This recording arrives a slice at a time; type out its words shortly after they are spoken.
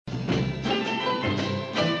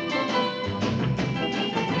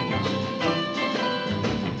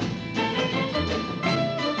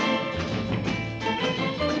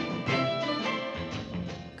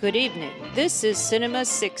Good evening. This is Cinema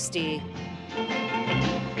 60.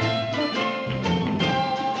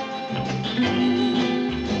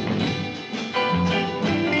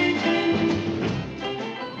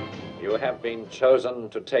 You have been chosen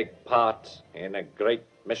to take part in a great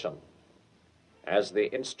mission as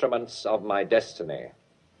the instruments of my destiny.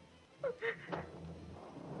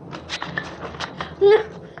 No!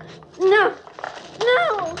 No!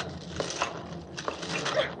 No!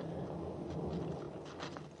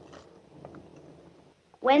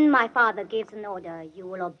 When my father gives an order, you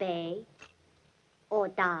will obey or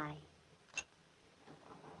die.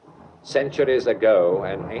 Centuries ago,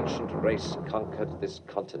 an ancient race conquered this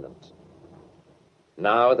continent.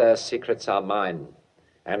 Now their secrets are mine,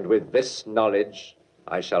 and with this knowledge,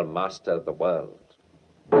 I shall master the world.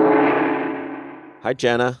 Hi,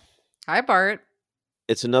 Jenna. Hi, Bart.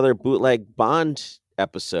 It's another bootleg Bond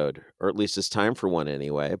episode, or at least it's time for one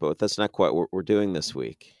anyway, but that's not quite what we're doing this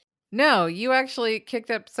week. No, you actually kicked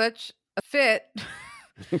up such a fit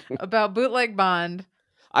about bootleg Bond.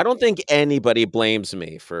 I don't think anybody blames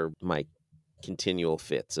me for my continual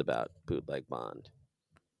fits about bootleg Bond.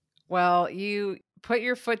 Well, you put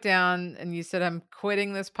your foot down and you said, I'm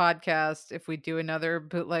quitting this podcast if we do another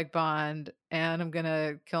bootleg Bond and I'm going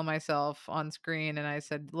to kill myself on screen. And I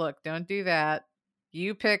said, look, don't do that.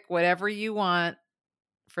 You pick whatever you want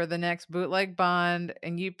for the next bootleg Bond.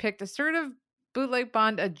 And you picked a sort of bootleg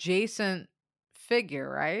Bond adjacent figure,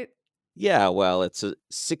 right? Yeah, well, it's a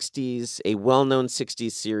well-known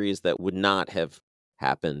 60s series that would not have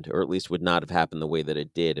happened, or at least would not have happened the way that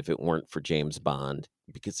it did if it weren't for James Bond,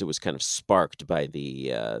 because it was kind of sparked by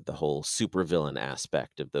the whole supervillain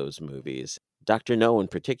aspect of those movies. Dr. No in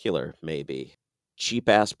particular, maybe.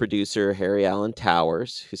 Cheap-ass producer Harry Alan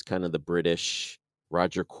Towers, who's kind of the British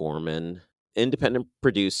Roger Corman, independent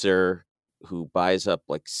producer who buys up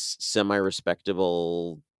like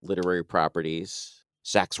semi-respectable literary properties.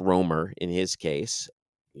 Sax Rohmer, in his case,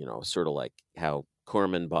 sort of like how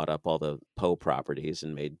Corman bought up all the Poe properties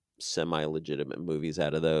and made semi-legitimate movies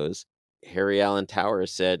out of those. Harry Alan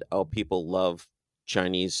Towers said, oh, people love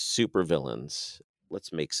Chinese supervillains.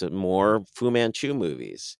 Let's make some more Fu Manchu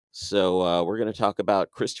movies. So we're going to talk about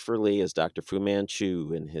Christopher Lee as Dr. Fu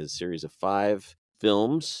Manchu in his series of 5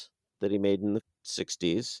 films that he made in the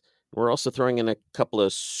 60s. We're also throwing in a couple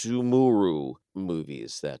of Sumuru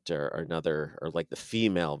movies that are like the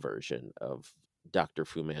female version of Dr.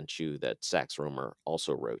 Fu Manchu that Sax Rohmer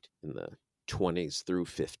also wrote in the 20s through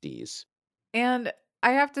 50s. And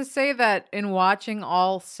I have to say that in watching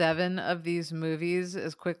all 7 of these movies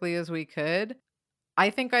as quickly as we could, I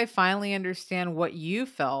think I finally understand what you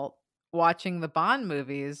felt watching the Bond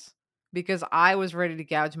movies, because I was ready to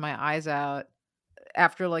gouge my eyes out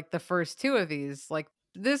after like the first 2 of these. Like,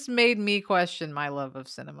 this made me question my love of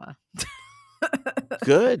cinema.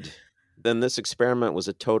 Good. Then this experiment was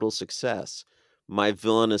a total success. My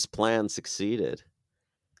villainous plan succeeded.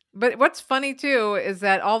 But what's funny too is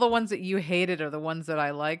that all the ones that you hated are the ones that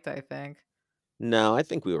I liked, I think. No, I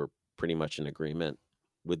think we were pretty much in agreement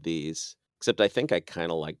with these. Except I think I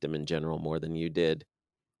kind of liked them in general more than you did.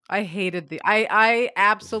 I hated I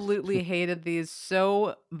absolutely hated these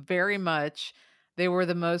so very much. They were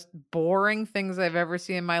the most boring things I've ever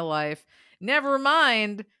seen in my life. Never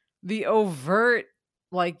mind the overt,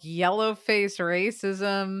 like, yellow face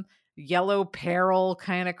racism, yellow peril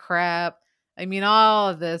kind of crap. I mean, all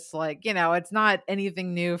of this, like, it's not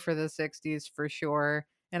anything new for the 60s for sure.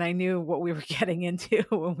 And I knew what we were getting into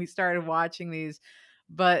when we started watching these.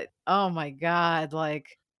 But oh my God,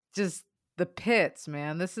 like, just the pits,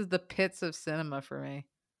 man. This is the pits of cinema for me.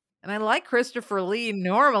 And I like Christopher Lee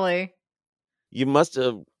normally. You must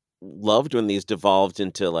have loved when these devolved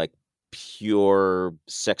into like pure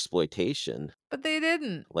sexploitation. But they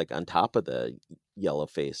didn't. Like on top of the yellow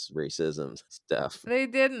face racism stuff. They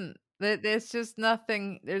didn't. It's just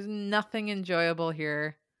nothing. There's nothing enjoyable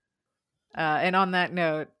here. And on that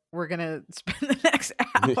note, we're going to spend the next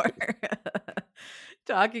hour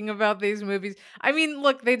talking about these movies. I mean,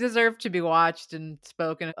 look, they deserve to be watched and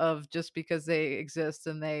spoken of just because they exist,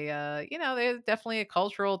 and they're definitely a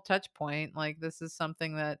cultural touch point. Like, this is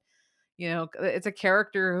something that, it's a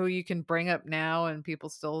character who you can bring up now and people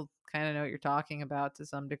still kind of know what you're talking about to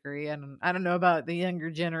some degree. And I don't know about the younger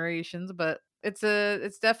generations, but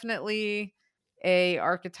it's definitely a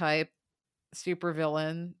archetype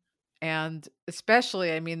supervillain. And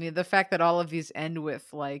especially, I mean, the fact that all of these end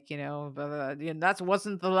with like, that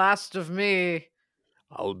wasn't the last of me.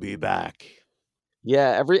 I'll be back.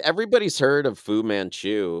 Yeah, everybody's heard of Fu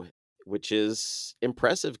Manchu, which is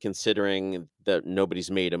impressive considering that nobody's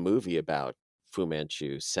made a movie about Fu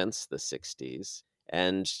Manchu since the 60s.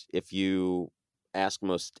 And if you ask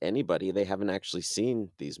most anybody, they haven't actually seen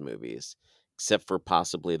these movies, except for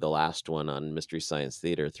possibly the last one on Mystery Science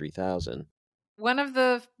Theater 3000. One of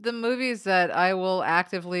the movies that I will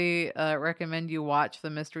actively recommend you watch the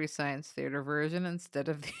Mystery Science Theater version instead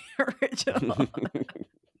of the original.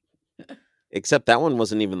 Except that one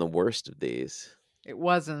wasn't even the worst of these. It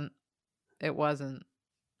wasn't. It wasn't.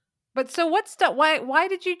 But so what's the why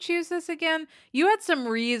did you choose this again? You had some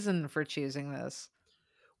reason for choosing this.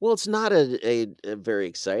 Well, it's not a very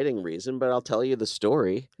exciting reason, but I'll tell you the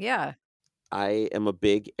story. Yeah. I am a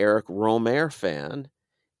big Eric Rohmer fan,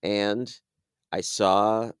 and I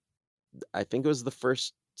saw, I think it was the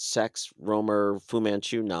first Sax Rohmer Fu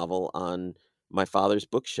Manchu novel on my father's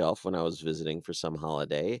bookshelf when I was visiting for some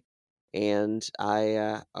holiday, and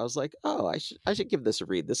I was like, oh, I should give this a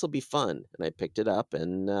read. This will be fun, and I picked it up,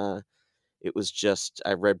 and it was just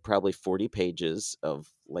I read probably 40 pages of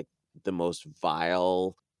like the most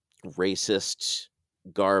vile, racist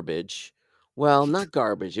garbage. Well, not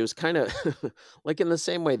garbage. It was kind of like in the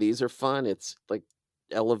same way these are fun. It's like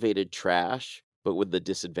elevated trash, but with the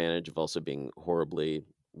disadvantage of also being horribly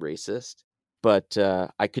racist. But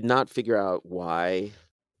I could not figure out why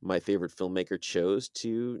my favorite filmmaker chose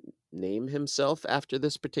to name himself after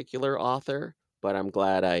this particular author. But I'm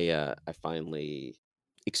glad I finally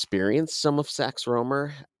experienced some of Sax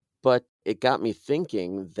Rohmer, but it got me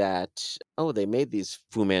thinking that, oh, they made these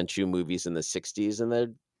Fu Manchu movies in the 60s, and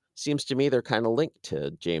that seems to me they're kind of linked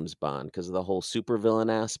to James Bond because of the whole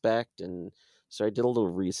supervillain aspect. And so I did a little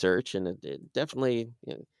research, and it definitely,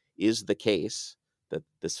 is the case that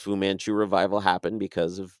this Fu Manchu revival happened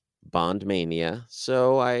because of Bond mania.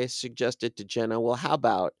 So I suggested to Jenna, well, how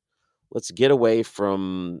about let's get away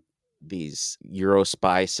from these Euro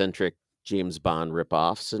spy centric James Bond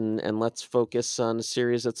ripoffs and let's focus on a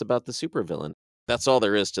series that's about the supervillain. That's all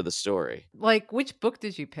there is to the story. Like which book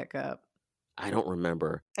did you pick up? I don't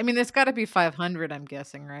remember. I mean, there's got to be 500, I'm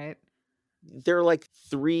guessing, right? There are like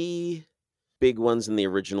three big ones in the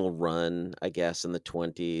original run, I guess, in the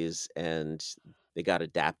 20s, and they got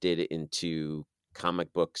adapted into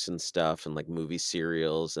comic books and stuff and like movie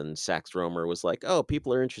serials. And Sax Rohmer was like, oh,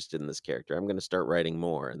 people are interested in this character. I'm going to start writing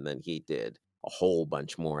more. And then he did a whole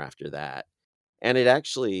bunch more after that. And it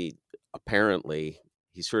actually, apparently,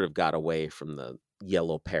 he sort of got away from the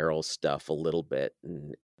Yellow Peril stuff a little bit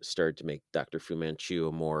and started to make Dr. Fu Manchu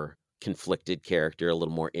a more conflicted character, a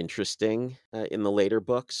little more interesting in the later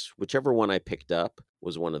books. Whichever one I picked up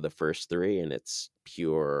was one of the first three, and it's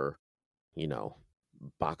pure, you know,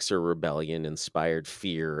 Boxer Rebellion inspired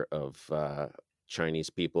fear of Chinese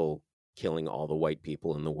people killing all the white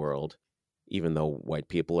people in the world, even though white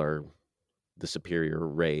people are the superior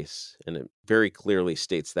race. And it very clearly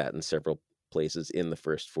states that in several places in the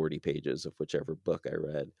first 40 pages of whichever book I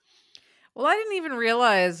read. Well, I didn't even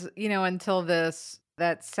realize, until this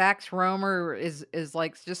that Sax Rohmer is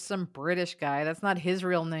like just some British guy. That's not his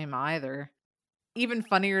real name either. Even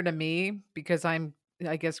funnier to me, because I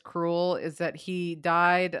guess cruel, is that he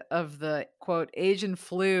died of the quote Asian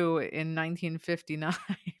flu in 1959.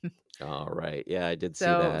 All right. Yeah, I did see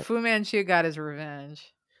So that. Fu Manchu got his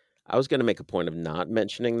revenge. I was going to make a point of not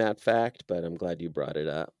mentioning that fact, but I'm glad you brought it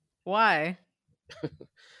up. Why?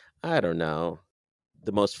 I don't know.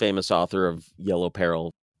 The most famous author of Yellow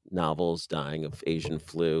Peril novels dying of Asian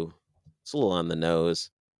flu. It's a little on the nose.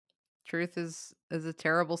 Truth is a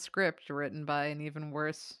terrible script written by an even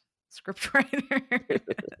worse scriptwriter.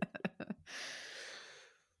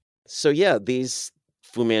 So yeah, these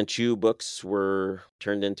Fu Manchu books were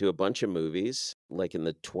turned into a bunch of movies, like in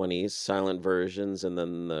the 20s, silent versions, and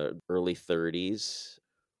then the early 30s.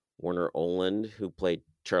 Warner Oland, who played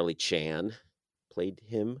Charlie Chan, played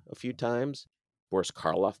him a few times. Boris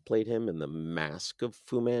Karloff played him in The Mask of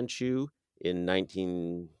Fu Manchu in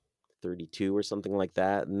 1932 or something like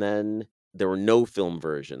that. And then there were no film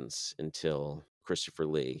versions until Christopher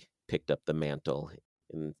Lee picked up the mantle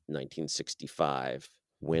in 1965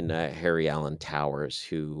 when Harry Alan Towers,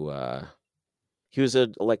 who he was a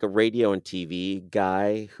radio and TV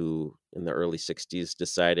guy who in the early 60s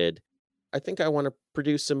decided, I think I want to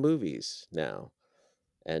produce some movies now,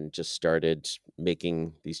 and just started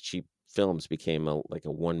making these cheap films, became a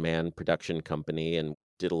one-man production company and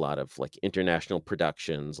did a lot of like international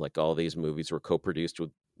productions. Like all these movies were co-produced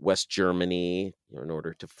with West Germany, in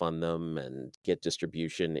order to fund them and get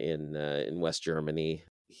distribution in West Germany.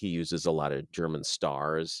 He uses a lot of German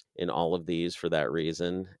stars in all of these for that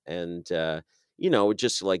reason. And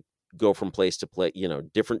just like go from place to place,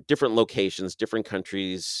 different locations, different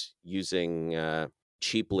countries, using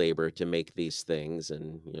cheap labor to make these things,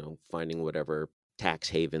 and finding whatever tax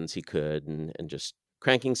havens he could, and just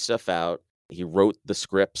cranking stuff out. He wrote the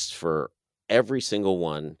scripts for every single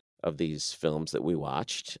one of these films that we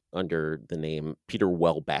watched under the name Peter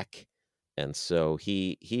Welbeck. And so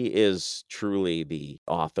he is truly the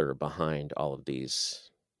author behind all of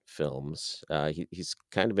these films. He's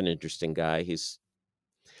kind of an interesting guy. He's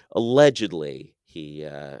allegedly he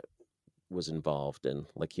was involved in,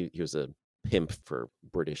 like, he was a pimp for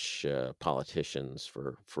British politicians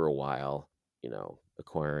for a while,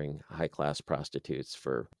 acquiring high class prostitutes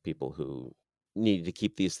for people who needed to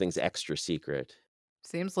keep these things extra secret.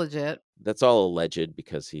 Seems legit. That's all alleged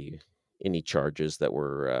because any charges that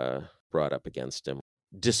were brought up against him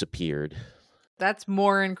disappeared. That's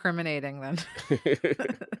more incriminating than.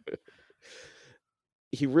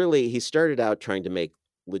 He started out trying to make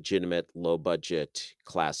legitimate, low budget,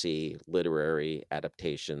 classy literary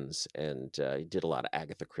adaptations, and he did a lot of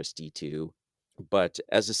Agatha Christie too. But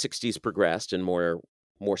as the 60s progressed and more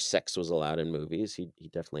sex was allowed in movies, he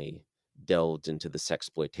definitely delved into the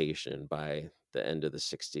sexploitation. By the end of the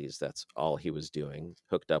 60s, that's all he was doing.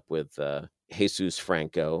 Hooked up with Jesus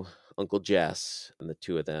Franco, Uncle Jess, and the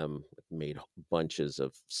two of them made bunches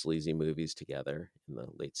of sleazy movies together in the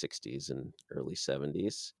late 60s and early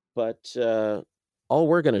 70s. But all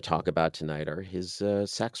we're going to talk about tonight are his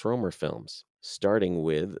Sax Rohmer films, starting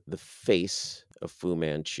with The Face of Fu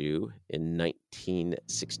Manchu in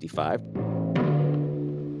 1965.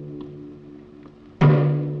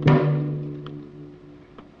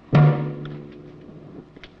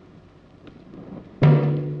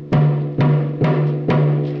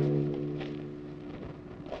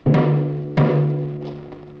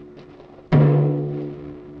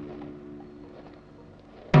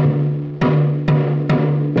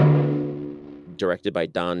 Directed by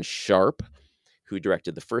Don Sharp, who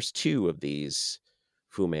directed the first two of these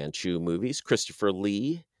Fu Manchu movies. Christopher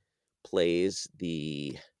Lee plays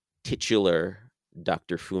the titular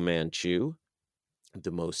Dr. Fu Manchu,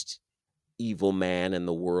 the most evil man in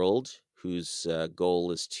the world, whose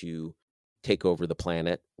goal is to take over the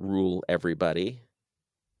planet, rule everybody.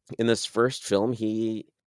 In this first film, he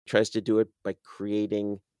tries to do it by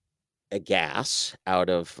creating a gas out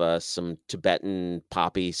of some Tibetan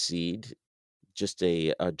poppy seed. Just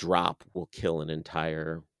a drop will kill an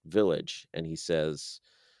entire village. And he says,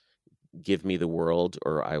 give me the world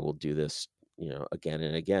or I will do this, again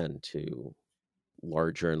and again to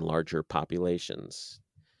larger and larger populations.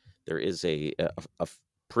 There is a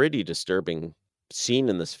pretty disturbing scene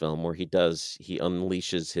in this film where he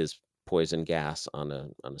unleashes his poison gas on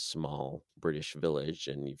a small British village,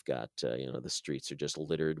 and you've got the streets are just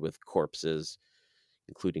littered with corpses,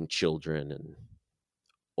 including children and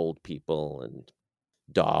old people and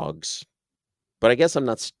dogs. But I guess I'm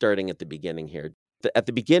not starting at the beginning here. At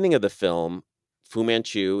the beginning of the film, Fu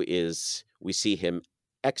Manchu we see him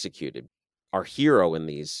executed. Our hero in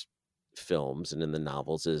these films and in the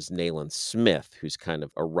novels is Nayland Smith, who's kind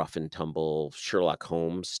of a rough and tumble Sherlock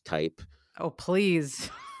Holmes type. Oh, please.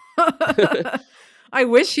 I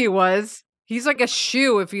wish he was. He's like a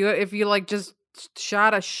shoe. If you like just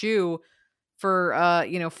shot a shoe for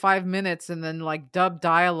 5 minutes and then like dub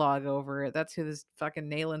dialogue over it. That's who this fucking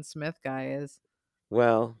Nayland Smith guy is.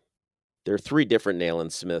 Well, there are 3 different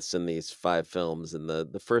Nayland Smiths in these 5 films, and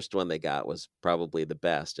the first one they got was probably the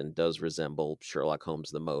best and does resemble Sherlock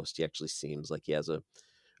Holmes the most. He actually seems like he has a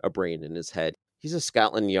brain in his head. He's a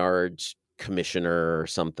Scotland Yard commissioner or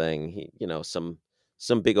something. He,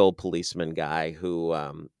 some big old policeman guy who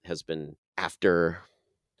has been after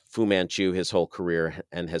Fu Manchu his whole career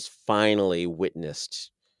and has finally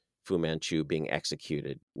witnessed Fu Manchu being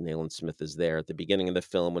executed. Nayland Smith is there at the beginning of the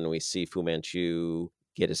film when we see Fu Manchu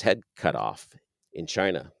get his head cut off in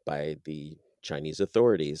China by the Chinese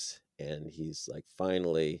authorities. And he's like,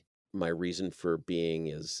 finally, my reason for being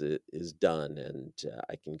is done, and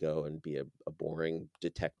I can go and be a boring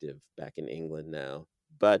detective back in England now.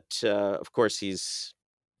 But of course, he's,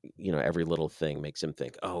 every little thing makes him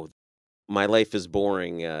think, oh, my life is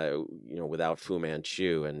boring, without Fu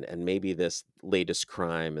Manchu, and maybe this latest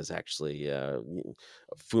crime is actually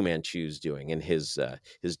Fu Manchu's doing. And his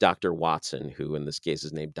Dr. Watson, who in this case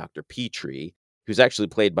is named Dr. Petrie, who's actually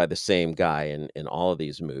played by the same guy in all of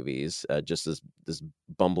these movies, just this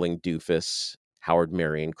bumbling doofus, Howard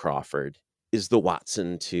Marion Crawford, is the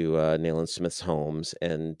Watson to Nayland Smith's Holmes.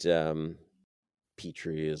 And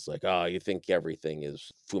Petrie is like, oh, you think everything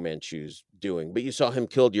is Fu Manchu's doing, but you saw him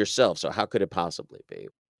killed yourself, so how could it possibly be?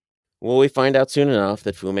 Well, we find out soon enough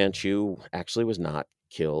that Fu Manchu actually was not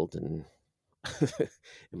killed. And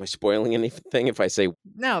am I spoiling anything if I say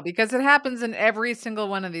No, because it happens in every single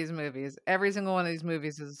one of these movies. Every single one of these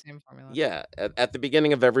movies is the same formula. Yeah, at the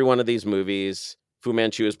beginning of every one of these movies, Fu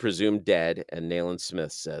Manchu is presumed dead, and Nayland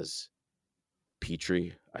Smith says,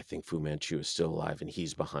 Petrie, I think Fu Manchu is still alive and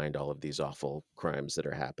he's behind all of these awful crimes that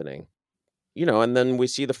are happening. And then we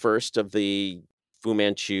see the first of the Fu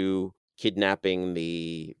Manchu kidnapping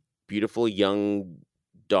the beautiful young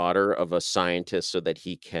daughter of a scientist so that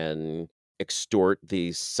he can extort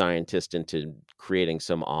the scientist into creating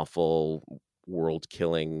some awful world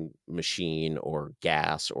killing machine or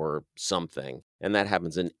gas or something. And that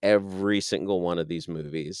happens in every single one of these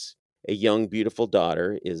movies. A young beautiful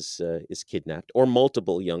daughter is kidnapped, or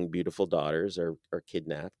multiple young beautiful daughters are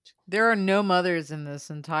kidnapped. There are no mothers in this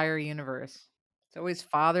entire universe. It's always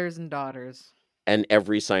fathers and daughters. And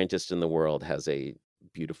every scientist in the world has a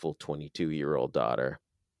beautiful 22-year-old daughter.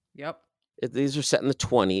 Yep. These are set in the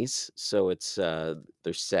 20s, so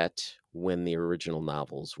they're set when the original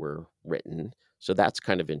novels were written. So that's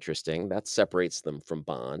kind of interesting. That separates them from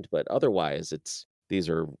Bond, but otherwise these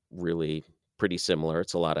are really pretty similar.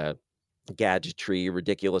 It's a lot of gadgetry,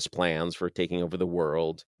 ridiculous plans for taking over the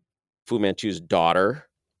world. Fu Manchu's daughter,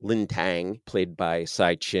 Lin Tang, played by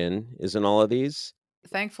Sai Chin, is in all of these.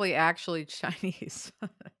 Thankfully, actually Chinese.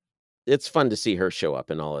 It's fun to see her show up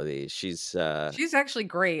in all of these. She's actually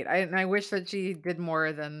great. I wish that she did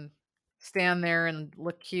more than stand there and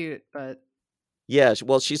look cute, but yeah,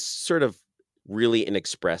 well, she's sort of really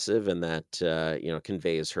inexpressive, and that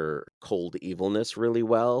conveys her cold evilness really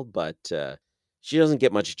well. But she doesn't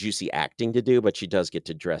get much juicy acting to do, but she does get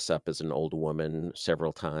to dress up as an old woman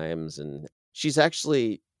several times, and she's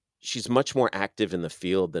much more active in the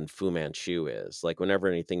field than Fu Manchu is. Like whenever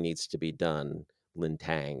anything needs to be done, Lin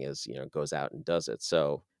Tang goes out and does it.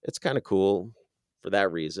 So it's kind of cool for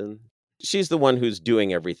that reason. She's the one who's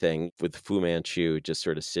doing everything, with Fu Manchu just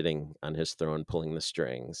sort of sitting on his throne pulling the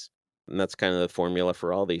strings. And that's kind of the formula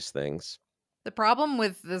for all these things. the problem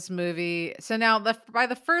with this movie, so now by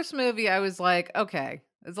the first movie I was like, okay,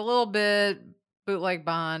 it's a little bit bootleg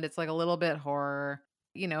Bond, it's like a little bit horror.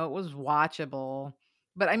 It was watchable.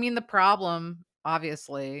 But I mean the problem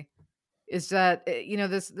obviously is that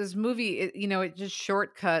this movie it just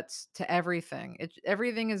shortcuts to everything.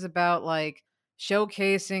 Everything is about like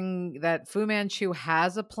showcasing that Fu Manchu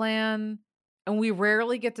has a plan, and we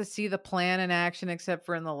rarely get to see the plan in action except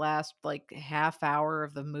for in the last like half hour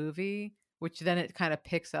of the movie, which then it kind of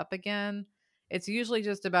picks up again. It's usually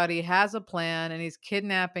just about he has a plan and he's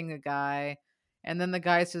kidnapping a guy, and then the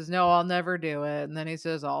guy says, "No, I'll never do it." And then he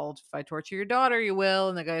says, "Oh, if I torture your daughter, you will."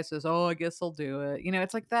 And the guy says, "Oh, I guess I'll do it."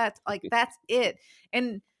 It's like that. Like that's it.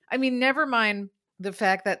 And I mean, never mind the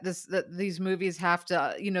fact that these movies have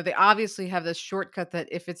to, they obviously have this shortcut that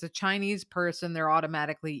if it's a Chinese person, they're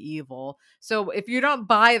automatically evil. So if you don't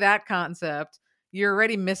buy that concept, you're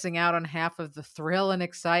already missing out on half of the thrill and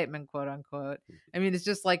excitement, quote unquote. I mean, it's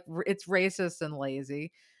just like it's racist and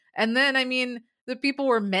lazy. And then, I mean, the people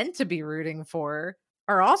we're meant to be rooting for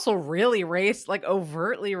are also really like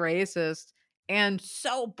overtly racist and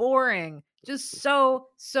so boring. Just so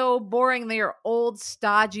boring. They are old,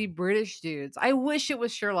 stodgy British dudes. I wish it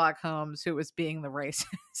was Sherlock Holmes who was being the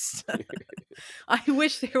racist. I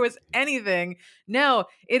wish there was anything. No,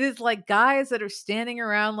 it is like guys that are standing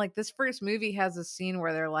around. Like this first movie has a scene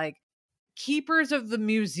where they're like keepers of the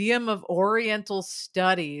Museum of Oriental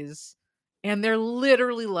Studies. And they're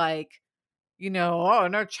literally like, oh,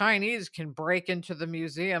 no Chinese can break into the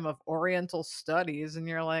Museum of Oriental Studies. And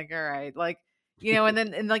you're like, all right, like, and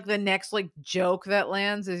then and like the next like joke that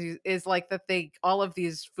lands is like that all of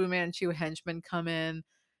these Fu Manchu henchmen come in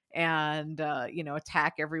and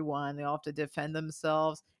attack everyone. They all have to defend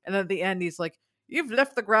themselves. And then at the end, he's like, "You've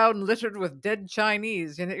left the ground littered with dead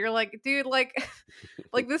Chinese." And you're like, dude, like,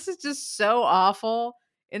 like this is just so awful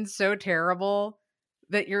and so terrible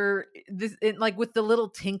that like with the little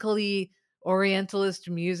tinkly Orientalist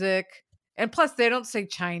music. And plus they don't say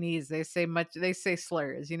Chinese, they say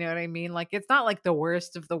slurs, you know what I mean? Like it's not like the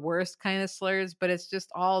worst of the worst kind of slurs, but it's just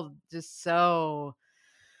all just so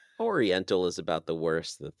Oriental is about the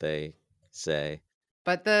worst that they say.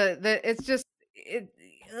 but the it's just it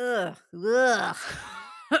ugh.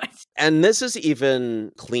 And this is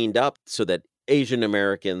even cleaned up so that Asian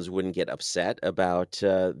Americans wouldn't get upset about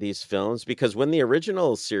these films, because when the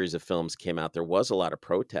original series of films came out, there was a lot of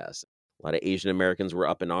protest. A lot of Asian Americans were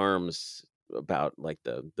up in arms about like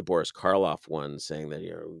the Boris Karloff one, saying that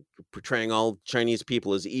portraying all Chinese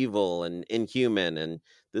people as evil and inhuman, and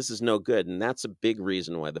this is no good. And that's a big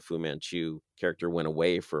reason why the Fu Manchu character went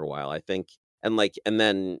away for a while, I think. And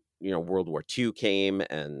then World War II came,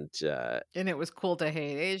 and and it was cool to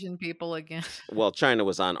hate Asian people again. well, China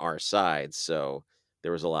was on our side, so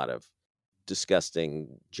there was a lot of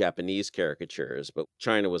disgusting Japanese caricatures, but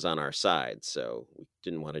China was on our side, so we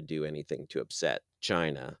didn't want to do anything to upset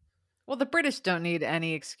China. Well, the British don't need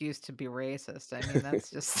any excuse to be racist. I mean, that's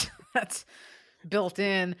just that's built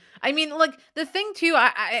in. I mean, like the thing too,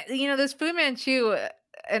 this Fu Manchu,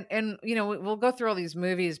 and we'll go through all these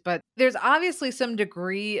movies, but there's obviously some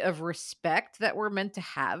degree of respect that we're meant to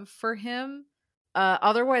have for him.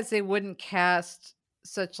 Otherwise, they wouldn't cast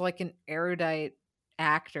such like an erudite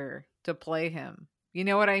actor to play him. You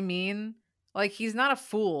know what I mean? Like he's not a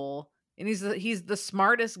fool, and he's the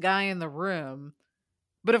smartest guy in the room.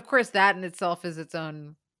 But of course, that in itself is its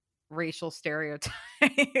own racial stereotype.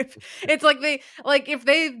 It's like if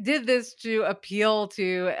they did this to appeal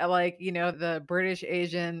to the British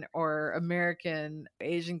Asian or American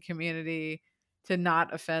Asian community to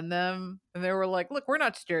not offend them, and they were like, look, we're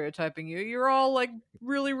not stereotyping you. You're all like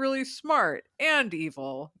really, really smart and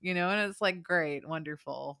evil, and it's like great,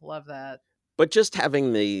 wonderful, love that. But just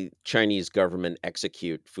having the Chinese government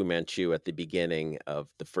execute Fu Manchu at the beginning of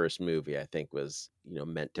the first movie, I think was,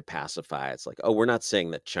 meant to pacify. It's like, oh, we're not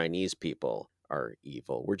saying that Chinese people are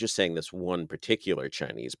evil. We're just saying this one particular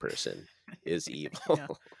Chinese person is evil. Yeah.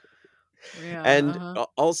 Yeah, And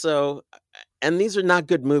also, and these are not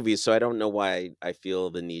good movies, so I don't know why I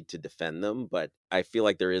feel the need to defend them, but I feel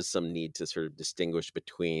like there is some need to sort of distinguish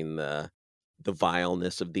between the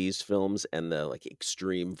vileness of these films and the like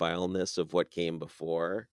extreme vileness of what came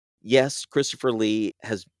before. Yes, Christopher Lee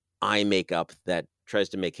has eye makeup that tries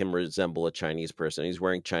to make him resemble a Chinese person. He's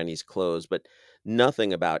wearing Chinese clothes, but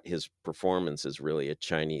nothing about his performance is really a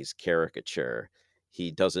Chinese caricature.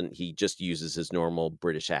 He just uses his normal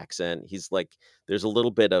British accent. He's like, there's a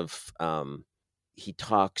little bit of, he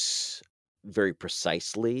talks very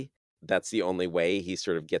precisely. That's the only way he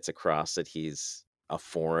sort of gets across that he's a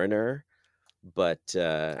foreigner. But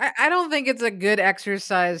I don't think it's a good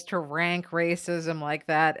exercise to rank racism like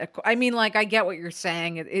that. I mean, like, I get what you're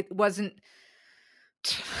saying. It wasn't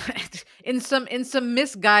in some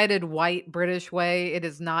misguided white British way. It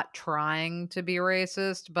is not trying to be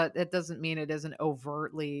racist, but it doesn't mean it isn't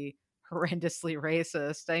overtly horrendously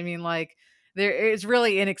racist. I mean, like, there is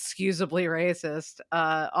really inexcusably racist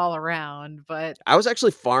all around. But I was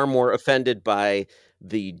actually far more offended by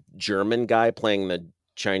the German guy playing the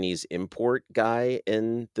Chinese import guy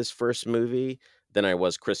in this first movie than I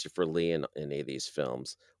was Christopher Lee in any of these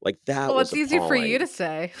films. Like that well, was it's easy for you to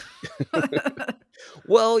appalling. say.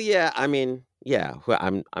 Well, yeah, I mean, yeah,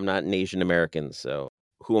 I'm not an Asian American, so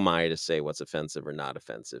who am I to say what's offensive or not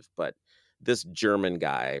offensive? But this German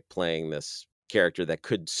guy playing this character that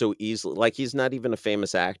could so easily, like, he's not even a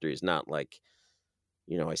famous actor. He's not like,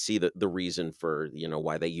 I see the reason for,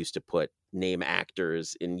 why they used to put name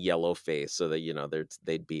actors in yellow face so that,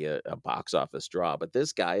 they'd be a box office draw. But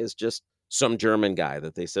this guy is just some German guy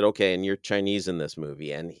that they said, okay, and you're Chinese in this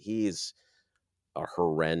movie. And he's a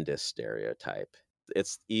horrendous stereotype.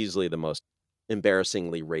 It's easily the most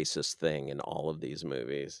embarrassingly racist thing in all of these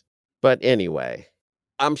movies. But anyway,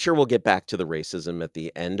 I'm sure we'll get back to the racism at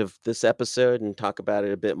the end of this episode and talk about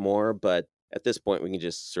it a bit more. But at this point, we can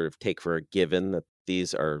just sort of take for a given that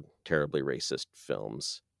these are terribly racist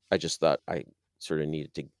films. I just thought I sort of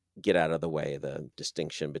needed to get out of the way the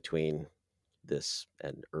distinction between this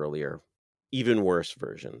and earlier, even worse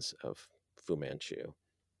versions of Fu Manchu.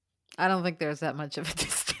 I don't think there's that much of a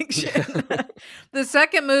distinction. The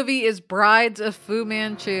second movie is Brides of Fu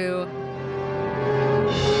Manchu.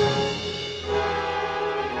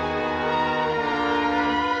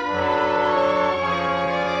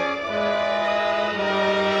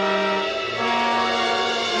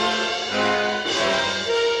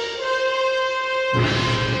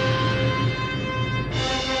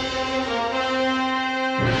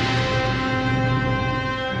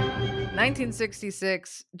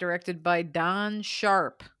 (1966), directed by Don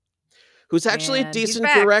Sharp. Who's actually a And he's decent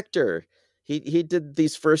back. director. He did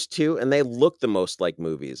these first two, and they look the most like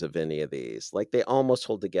movies of any of these. Like, they almost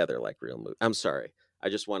hold together like real movies. I'm sorry. I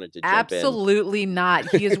just wanted to jump in. Absolutely not.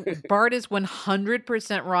 Bart is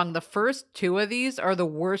 100% wrong. The first two of these are the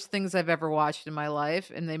worst things I've ever watched in my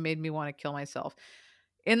life, and they made me want to kill myself.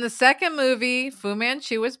 In the second movie, Fu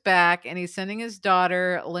Manchu is back, and he's sending his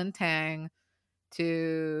daughter, Lin Tang,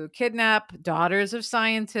 to kidnap daughters of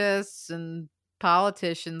scientists and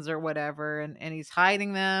politicians or whatever, and he's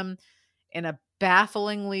hiding them in a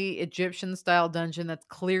bafflingly Egyptian-style dungeon that's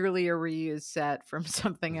clearly a reused set from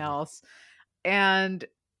something else. And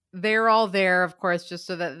they're all there, of course, just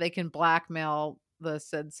so that they can blackmail the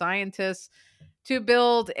said scientists to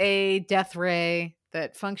build a death ray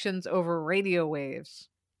that functions over radio waves,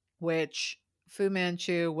 which Fu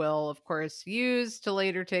Manchu will, of course, use to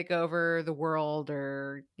later take over the world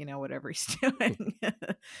or, whatever he's doing.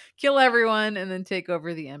 Kill everyone and then take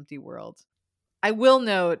over the empty world. I will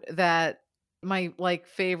note that My like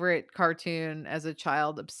favorite cartoon as a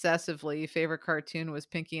child, obsessively favorite cartoon was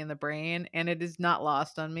Pinky and the Brain, and it is not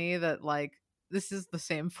lost on me that like this is the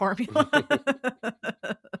same formula.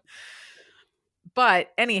 But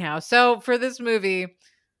anyhow, so for this movie,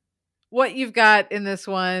 what you've got in this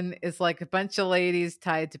one is like a bunch of ladies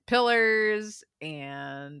tied to pillars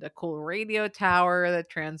and a cool radio tower that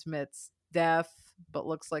transmits death but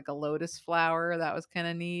looks like a lotus flower. That was kind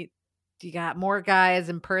of neat. You got more guys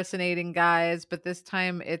impersonating guys, but this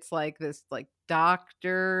time it's like this like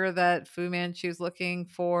doctor that Fu Manchu's looking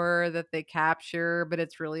for that they capture, but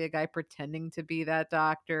it's really a guy pretending to be that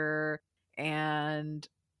doctor. And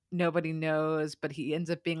nobody knows, but he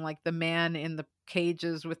ends up being like the man in the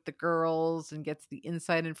cages with the girls and gets the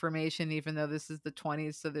inside information, even though this is the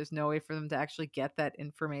 20s. So there's no way for them to actually get that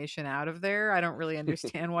information out of there. I don't really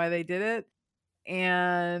understand why they did it.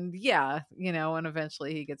 And yeah, and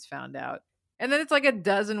eventually he gets found out. And then it's like a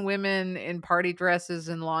dozen women in party dresses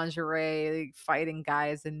and lingerie fighting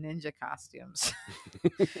guys in ninja costumes.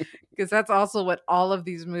 Because that's also what all of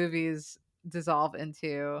these movies dissolve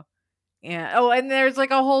into. And there's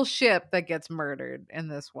like a whole ship that gets murdered in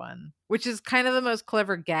this one, which is kind of the most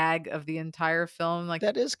clever gag of the entire film. Like,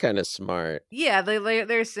 That is kind of smart. yeah,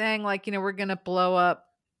 they're saying like, we're gonna blow up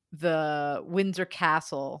the Windsor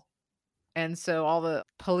Castle, and so all the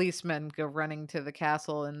policemen go running to the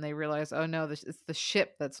castle, and they realize, oh no, it's the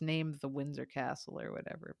ship that's named the Windsor Castle or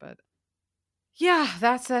whatever. But yeah,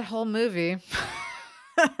 that's that whole movie.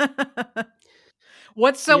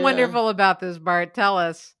 What's so Yeah. wonderful about this, Bart? Tell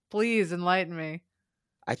us, please enlighten me.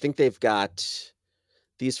 I think they've got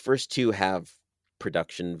these first two have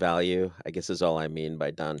production value, I guess is all I mean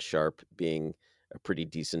by Don Sharp being a pretty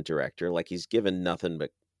decent director. Like he's given nothing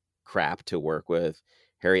but crap to work with.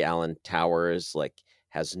 Harry Allen Towers like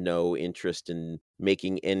has no interest in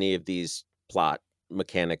making any of these plot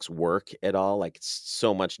mechanics work at all. Like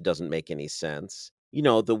so much doesn't make any sense.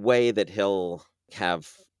 The way that he'll have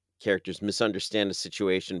characters misunderstand a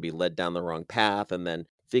situation, be led down the wrong path, and then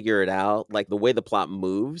figure it out. Like the way the plot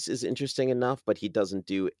moves is interesting enough, but he doesn't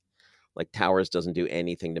do like Towers doesn't do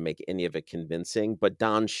anything to make any of it convincing. But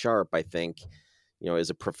Don Sharp, I think, is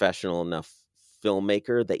a professional enough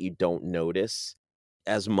filmmaker that you don't notice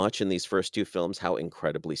as much in these first two films how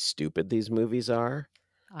incredibly stupid these movies are.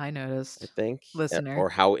 I I noticed, think, listener. or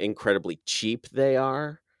how incredibly cheap they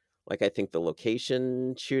are. Like I think the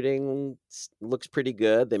location shooting looks pretty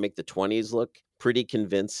good. They make the 20s look pretty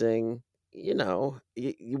convincing. You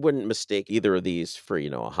wouldn't mistake either of these for,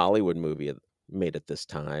 a Hollywood movie made at this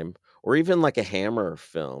time, or even like a Hammer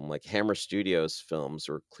film. Like Hammer Studios films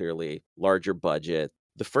were clearly larger budget.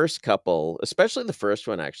 The first couple, especially the first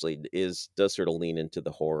one actually does sort of lean into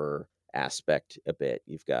the horror aspect a bit.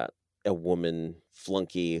 You've got a woman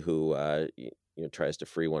flunky who tries to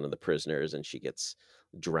free one of the prisoners, and she gets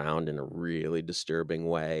drowned in a really disturbing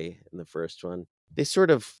way in the first one. They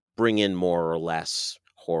sort of bring in more or less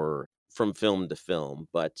horror from film to film,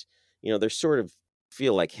 but they're sort of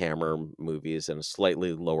feel like Hammer movies and a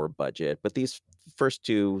slightly lower budget. But these first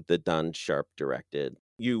two that Don Sharp directed,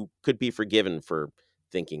 you could be forgiven for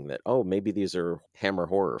thinking that, oh, maybe these are Hammer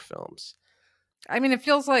horror films. I mean, it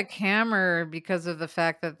feels like Hammer because of the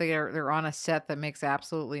fact that they're on a set that makes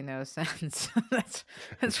absolutely no sense.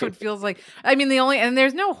 That's what it feels like. I mean, and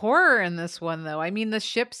there's no horror in this one though. I mean, the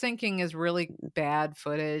ship sinking is really bad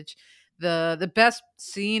footage. The best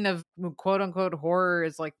scene of quote unquote horror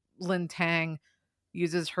is like Lin Tang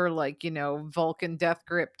uses her like, Vulcan death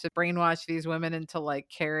grip to brainwash these women into like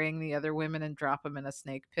carrying the other women and drop them in a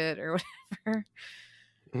snake pit or whatever.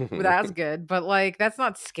 Well, that's good, but like that's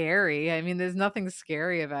not scary. I mean, there's nothing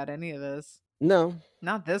scary about any of this. No.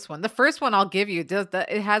 Not this one. The first one I'll give you does that.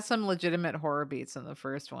 It has some legitimate horror beats in the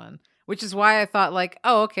first one, which is why I thought like,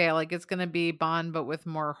 oh, okay, like it's gonna be Bond but with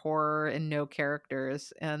more horror and no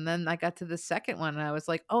characters. And then I got to the second one and I was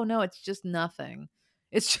like, oh no, it's just nothing.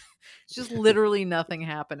 It's just literally nothing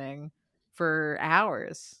happening for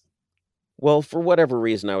hours. Well, for whatever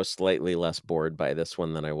reason, I was slightly less bored by this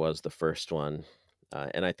one than I was the first one.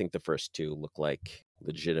 And I think the first two look like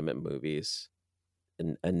legitimate movies,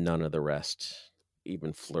 and none of the rest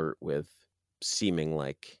even flirt with seeming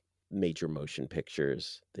like major motion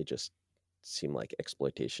pictures. They just seem like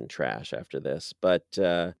exploitation trash after this. But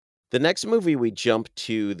the next movie, we jump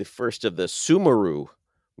to the first of the Sumaru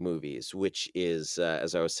movies, which is,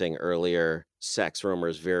 as I was saying earlier, Sax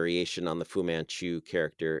Rohmer's variation on the Fu Manchu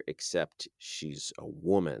character, except she's a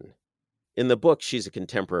woman. In the book, she's a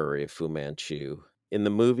contemporary of Fu Manchu. In the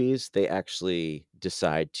movies, they actually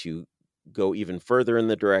decide to go even further in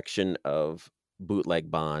the direction of bootleg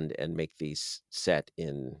Bond and make these set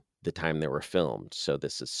in the time they were filmed. So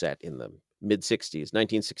this is set in the mid-60s,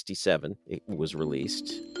 1967, it was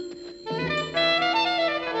released.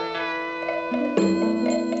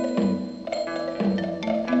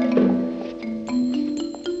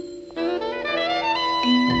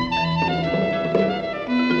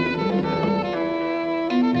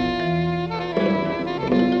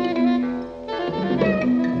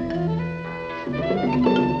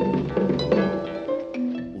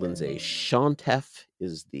 Lindsay Shantef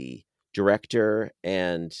is the director,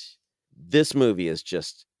 and this movie is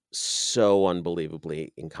just so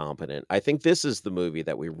unbelievably incompetent. I think this is the movie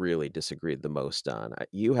that we really disagreed the most on.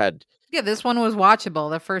 You had Yeah, this one was watchable.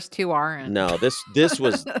 The first two aren't. no, this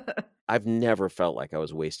was I've never felt like I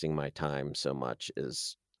was wasting my time so much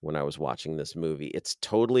as when I was watching this movie. It's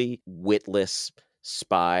totally witless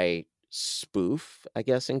spy spoof, I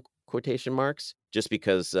guess, in quotation marks, just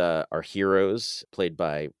because our heroes, played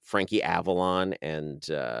by Frankie Avalon and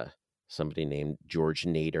somebody named George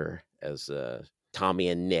Nader as Tommy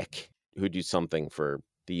and Nick, who do something for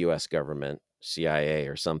the U.S. government, CIA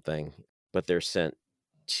or something, but they're sent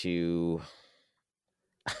to,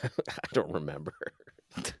 I don't remember.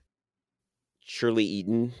 Shirley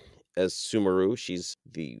Eaton as Sumaru. She's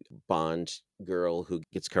the Bond girl who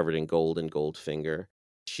gets covered in gold and Goldfinger.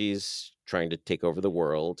 She's trying to take over the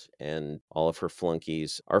world, and all of her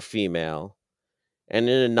flunkies are female. And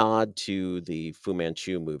in a nod to the Fu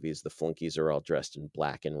Manchu movies, the flunkies are all dressed in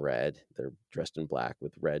black and red. They're dressed in black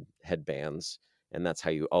with red headbands. And that's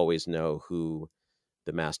how you always know who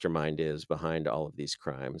the mastermind is behind all of these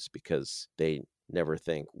crimes, because they never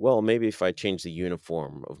think, well, maybe if I change the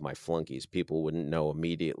uniform of my flunkies, people wouldn't know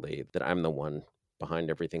immediately that I'm the one behind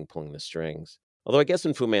everything pulling the strings. Although I guess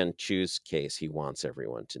in Fu Manchu's case, he wants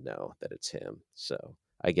everyone to know that it's him. So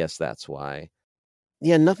I guess that's why.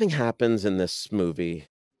 Yeah, nothing happens in this movie.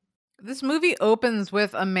 This movie opens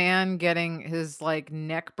with a man getting his like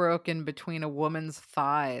neck broken between a woman's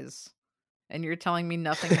thighs. And you're telling me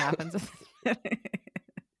nothing happens in this movie?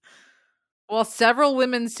 Well, several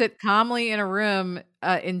women sit calmly in a room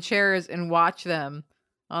in chairs and watch them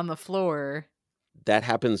on the floor. That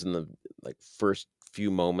happens in the first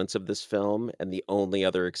few moments of this film, and the only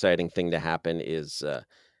other exciting thing to happen is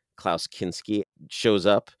Klaus Kinski shows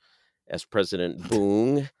up as President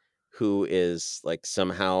Boong, who is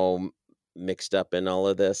somehow mixed up in all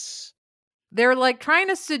of this. They're like trying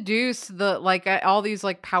to seduce the all these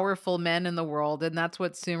like powerful men in the world, and that's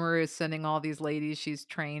what Sumaru is sending all these ladies she's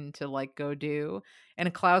trained to like go do.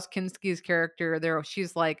 And Klaus Kinski's character,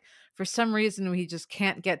 she's like, for some reason we just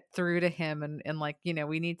can't get through to him, and like,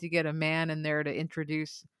 we need to get a man in there to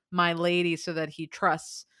introduce my lady so that he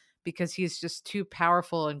trusts, because he's just too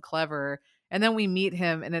powerful and clever. And then we meet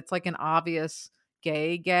him, and it's like an obvious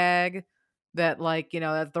gay gag that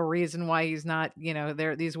that's the reason why he's not,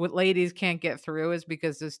 there these ladies can't get through, is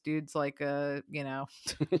because this dude's like not,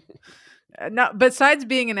 besides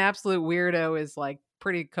being an absolute weirdo, is like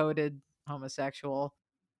pretty coded homosexual.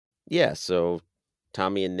 Yeah, so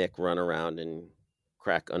Tommy and Nick run around and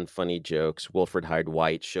crack unfunny jokes. Wilfred Hyde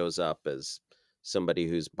White shows up as somebody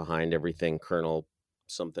who's behind everything, Colonel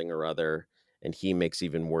something or other, and he makes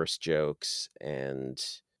even worse jokes, and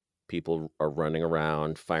people are running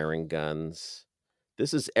around firing guns.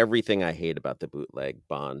 This is everything I hate about the bootleg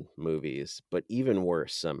Bond movies, but even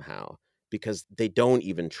worse somehow, because they don't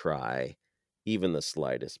even try even the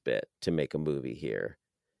slightest bit to make a movie here.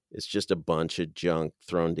 It's just a bunch of junk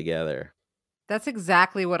thrown together. That's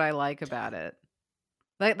exactly what I like about it.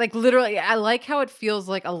 Like literally, I like how it feels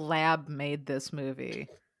like a lab made this movie.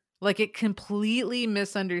 Like it completely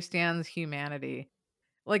misunderstands humanity.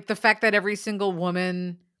 Like the fact that every single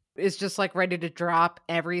woman is just like ready to drop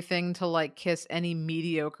everything to like kiss any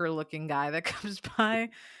mediocre looking guy that comes by.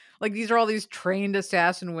 Like these are all these trained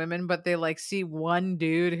assassin women, but they like see one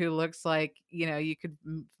dude who looks like, you could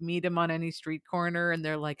meet him on any street corner, and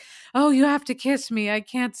they're like, "Oh, you have to kiss me. I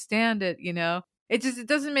can't stand it." It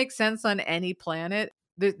doesn't make sense on any planet.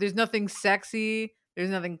 There's nothing sexy.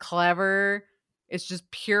 There's nothing clever. It's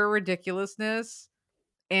just pure ridiculousness,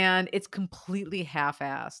 and it's completely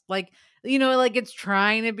half-assed. Like, like it's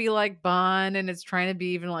trying to be like Bond, and it's trying to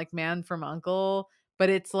be even like Man from Uncle, but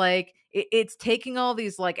it's like it's taking all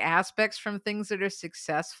these like aspects from things that are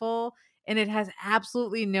successful, and it has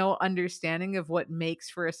absolutely no understanding of what makes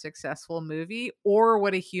for a successful movie or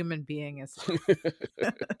what a human being is.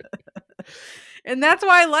 And that's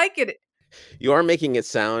why I like it. You are making it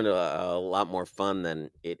sound a lot more fun than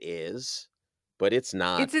it is, but it's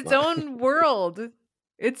not. It's its own world.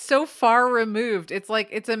 It's so far removed. It's like,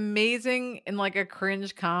 it's amazing in like a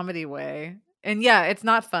cringe comedy way. And yeah, it's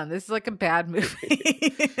not fun. This is like a bad movie.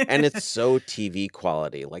 And it's so TV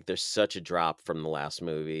quality. Like there's such a drop from the last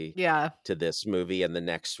movie Yeah. to this movie and the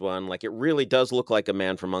next one. Like it really does look like a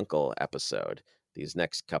Man from U.N.C.L.E. episode, these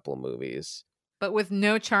next couple of movies. But with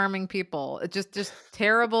no charming people. It just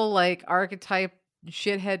terrible, like, archetype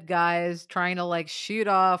shithead guys trying to, like, shoot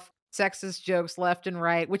off sexist jokes left and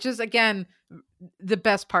right, which is, again, the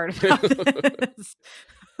best part about this.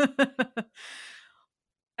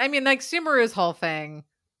 I mean, like, Sumeru's whole thing,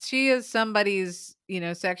 she is somebody's,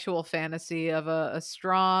 sexual fantasy of a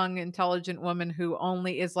strong, intelligent woman who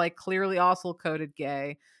only is, like, clearly also coded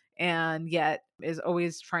gay, and yet is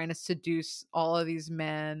always trying to seduce all of these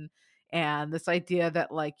men. And this idea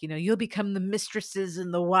that, like, you'll become the mistresses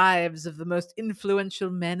and the wives of the most influential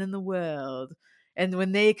men in the world. And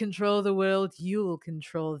when they control the world, you'll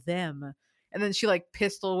control them. And then she, like,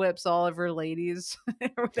 pistol whips all of her ladies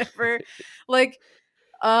or whatever. Like,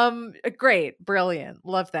 great, brilliant,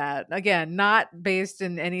 love that. Again, not based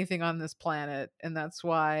in anything on this planet, and that's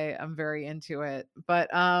why I'm very into it. But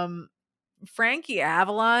Frankie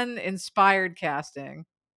Avalon inspired casting.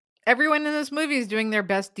 Everyone in this movie is doing their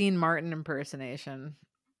best Dean Martin impersonation,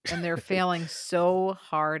 and they're failing so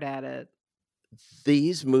hard at it.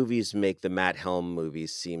 These movies make the Matt Helm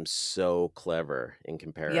movies seem so clever in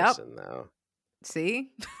comparison, though.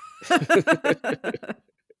 See?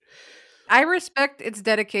 I respect its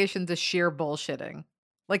dedication to sheer bullshitting.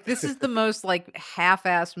 Like, this is the most, like,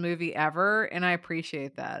 half-assed movie ever, and I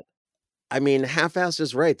appreciate that. I mean, half-assed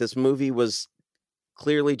is right. This movie was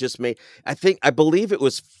clearly just made. I believe it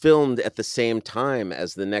was filmed at the same time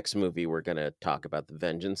as the next movie we're going to talk about, The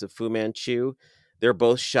Vengeance of Fu Manchu. They're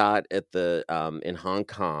both shot at the in Hong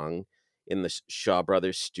Kong in the Shaw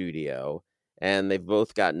Brothers studio, and they've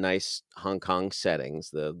both got nice Hong Kong settings.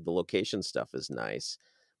 The location stuff is nice,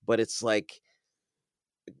 but it's like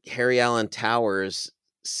Harry Allen Towers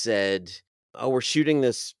said, "Oh, we're shooting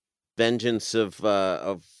this Vengeance of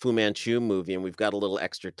Fu Manchu movie, and we've got a little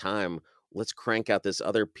extra time. Let's crank out this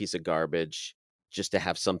other piece of garbage just to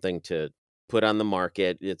have something to put on the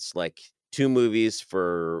market." It's like 2 movies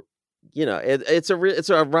for, it's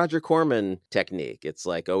a Roger Corman technique. It's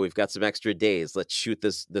like, oh, we've got some extra days. Let's shoot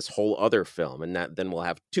this whole other film, and then we'll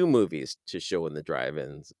have 2 movies to show in the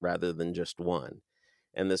drive-ins rather than just one.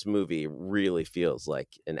 And this movie really feels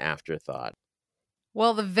like an afterthought.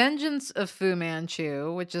 Well, The Vengeance of Fu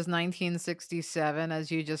Manchu, which is 1967,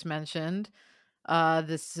 as you just mentioned.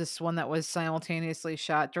 This one that was simultaneously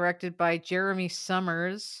shot, directed by Jeremy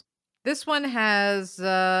Summers. This one has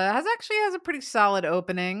a pretty solid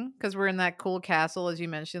opening because we're in that cool castle, as you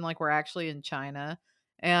mentioned, like we're actually in China.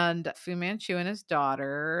 And Fu Manchu and his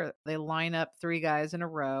daughter, they line up 3 guys in a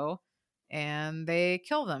row and they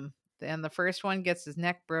kill them. And the first one gets his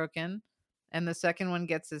neck broken, and the second one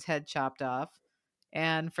gets his head chopped off.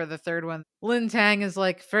 And for the third one, Lin Tang is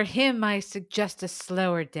like, "For him, I suggest a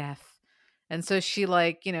slower death." And so she,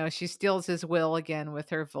 like, she steals his will again with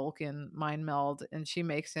her Vulcan mind meld, and she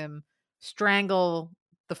makes him strangle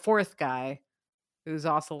the 4th guy who's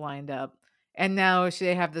also lined up. And now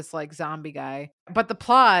they have this, like, zombie guy. But the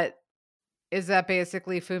plot is that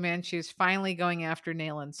basically Fu Manchu's finally going after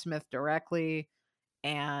Nayland Smith directly,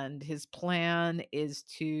 and his plan is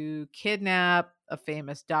to kidnap a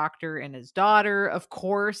famous doctor and his daughter, of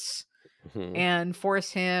course, and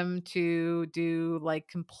force him to do, like,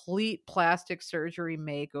 complete plastic surgery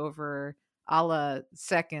makeover a la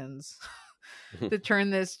Seconds to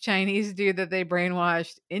turn this Chinese dude that they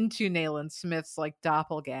brainwashed into Nayland Smith's, like,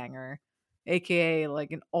 doppelganger, aka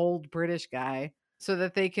like an old British guy, so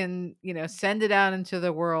that they can, send it out into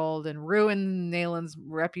the world and ruin Nayland's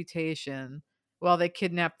reputation while they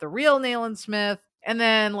kidnap the real Nayland Smith, and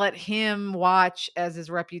then let him watch as his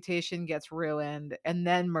reputation gets ruined and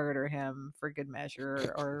then murder him for good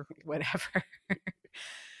measure or whatever.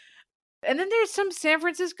 And then there's some San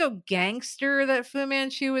Francisco gangster that Fu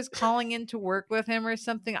Manchu is calling in to work with him or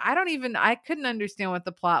something. I couldn't understand what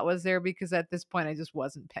the plot was there because at this point I just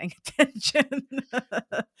wasn't paying attention.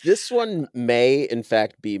 This one may, in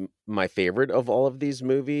fact, be my favorite of all of these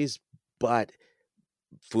movies, but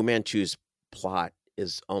Fu Manchu's plot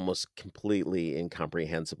is almost completely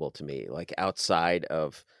incomprehensible to me. Like, outside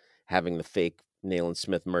of having the fake Nayland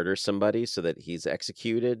Smith murder somebody so that he's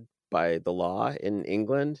executed by the law in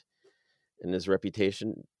England and his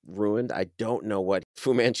reputation ruined, I don't know what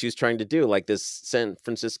Fu Manchu's trying to do. Like, this San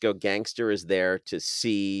Francisco gangster is there to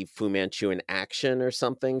see Fu Manchu in action or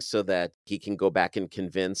something so that he can go back and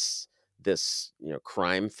convince this,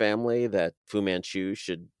 crime family that Fu Manchu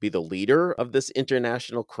should be the leader of this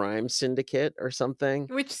international crime syndicate or something.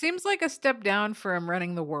 Which seems like a step down for him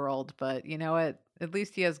running the world, but you know what? At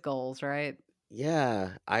least he has goals, right?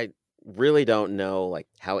 Yeah, I really don't know like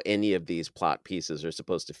how any of these plot pieces are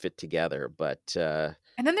supposed to fit together, but And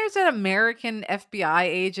then there's an American FBI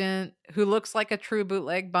agent who looks like a true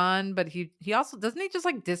bootleg Bond, but he also doesn't he just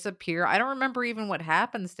like disappear? I don't remember even what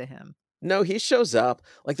happens to him. no, he shows up.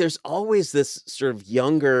 Like there's always this sort of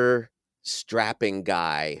younger strapping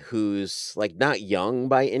guy who's like not young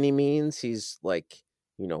by any means. He's like,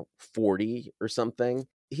 40 or something.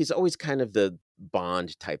 He's always kind of the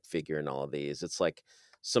Bond type figure in all of these. It's like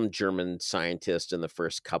some German scientist in the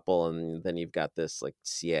first couple, and then you've got this like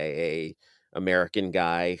CIA American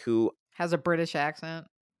guy Has a British accent.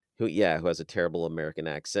 who has a terrible American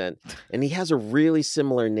accent, and he has a really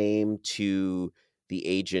similar name to the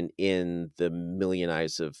agent in The Million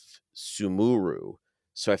Eyes of Sumuru.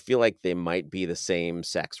 So I feel like they might be the same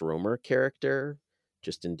Sax Rohmer character,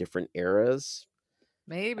 just in different eras.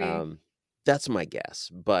 Maybe. Um, that's my guess.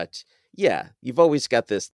 But yeah, you've always got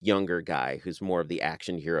this younger guy who's more of the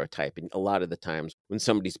action hero type. And a lot of the times when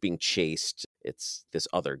somebody's being chased, it's this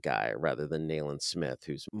other guy rather than Nayland Smith,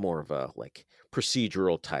 who's more of a like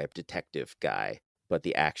procedural type detective guy. But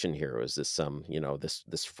the action hero is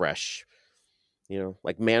this fresh,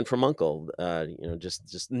 like Man from Uncle,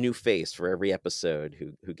 just new face for every episode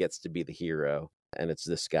who gets to be the hero. And it's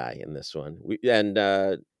this guy in this one. And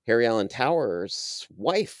Harry Allen Tower's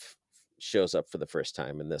wife shows up for the first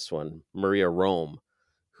time in this one, Maria Rome,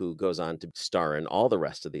 who goes on to star in all the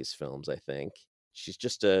rest of these films, I think. She's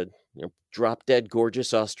just a drop dead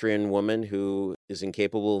gorgeous Austrian woman who is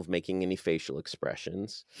incapable of making any facial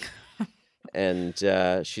expressions. And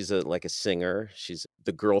she's like a singer. She's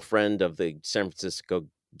the girlfriend of the San Francisco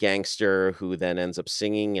gangster who then ends up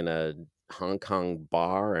singing in a Hong Kong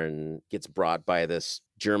bar and gets brought by this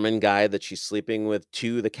German guy that she's sleeping with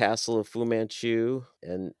to the castle of Fu Manchu.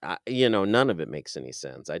 And none of it makes any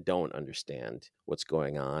sense. I don't understand what's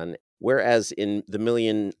going on. Whereas in The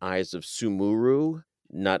Million Eyes of Sumuru,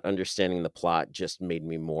 not understanding the plot just made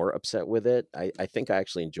me more upset with it. I think I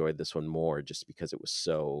actually enjoyed this one more just because it was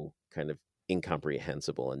so kind of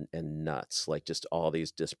incomprehensible and nuts, like just all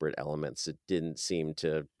these disparate elements that didn't seem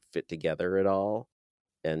to fit together at all.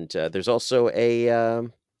 And there's also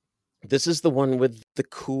this is the one with the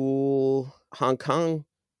cool Hong Kong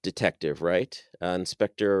detective, right?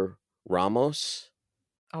 Inspector Ramos.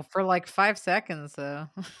 Oh, for like 5 seconds though.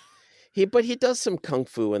 But he does some kung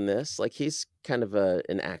fu in this. Like he's kind of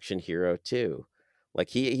an action hero too. Like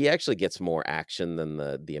he actually gets more action than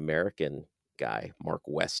the American guy, Mark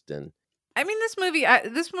Weston. I mean,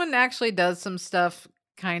 this one actually does some stuff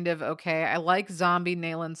kind of okay. I like zombie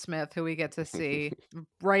Nayland Smith, who we get to see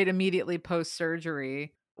right immediately post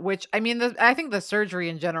surgery. Which I mean, I think the surgery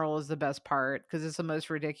in general is the best part because it's the most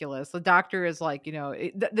ridiculous. The doctor is like,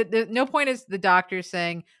 no point is the doctor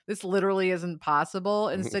saying this literally isn't possible.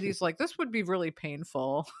 Instead, he's like, this would be really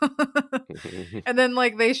painful. And then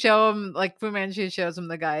like they show him, like Fu Manchu shows him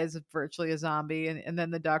the guy is virtually a zombie, and then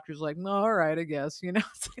the doctor's like, no, all right, I guess,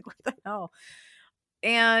 it's like what the hell.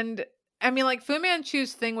 And I mean, like Fu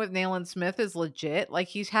Manchu's thing with Nayland Smith is legit. Like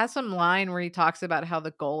he has some line where he talks about how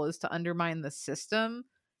the goal is to undermine the system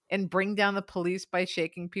and bring down the police by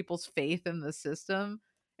shaking people's faith in the system.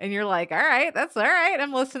 And you're like, all right, that's all right.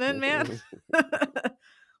 I'm listening, man.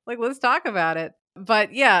 Like, let's talk about it.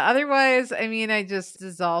 But yeah, otherwise, I mean, I just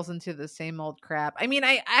dissolves into the same old crap. I mean,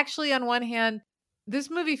 I actually, on one hand, this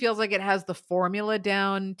movie feels like it has the formula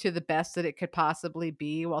down to the best that it could possibly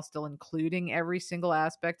be while still including every single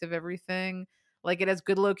aspect of everything. Like it has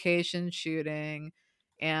good location shooting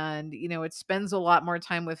and, it spends a lot more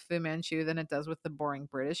time with Fu Manchu than it does with the boring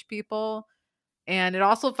British people. And it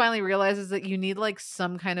also finally realizes that you need like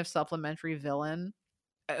some kind of supplementary villain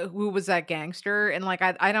who was that gangster. And like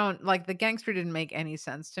I don't like the gangster didn't make any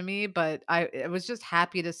sense to me, but I was just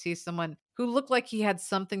happy to see someone who looked like he had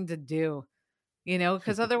something to do,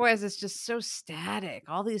 because otherwise it's just so static.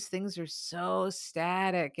 All these things are so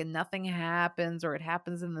static and nothing happens, or it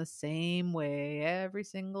happens in the same way every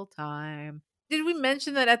single time. Did we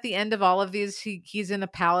mention that at the end of all of these he's in a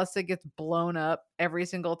palace that gets blown up every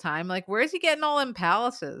single time? Like where is he getting all them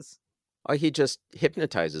palaces? Or he just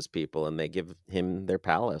hypnotizes people and they give him their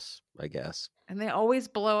palace, I guess. And they always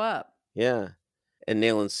blow up. Yeah. And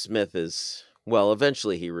Nayland Smith well,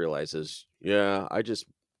 eventually he realizes, yeah,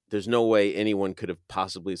 there's no way anyone could have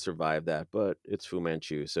possibly survived that, but it's Fu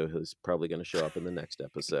Manchu, so he's probably going to show up in the next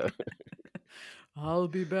episode. I'll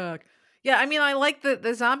be back. Yeah, I mean, I like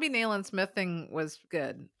the zombie Nayland Smith thing was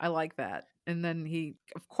good. I like that. And then he,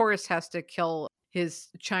 of course, has to kill his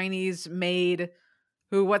Chinese maid,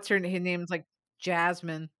 who, what's her name's like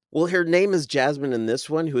Jasmine. Well, her name is Jasmine in this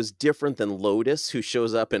one, who is different than Lotus, who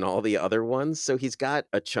shows up in all the other ones. So he's got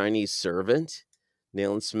a Chinese servant,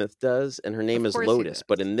 Nayland Smith does, and her name Of is course he Lotus.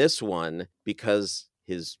 But does. in this one, because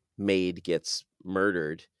his maid gets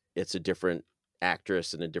murdered, it's a different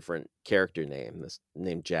actress and a different character name, this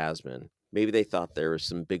named Jasmine. Maybe they thought there were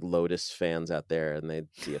some big Lotus fans out there and they'd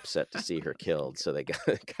be upset to see her killed. So they got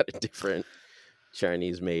a different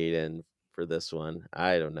Chinese maid in for this one.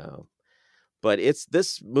 I don't know. But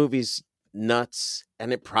this movie's nuts,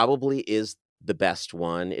 and it probably is the best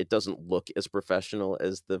one. It doesn't look as professional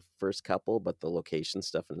as the first couple, but the location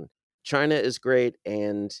stuff in China is great.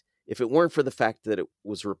 And if it weren't for the fact that it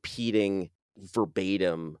was repeating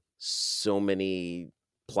verbatim so many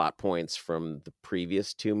plot points from the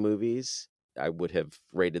previous two movies, I would have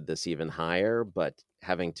rated this even higher. But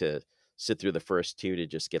having to sit through the first two to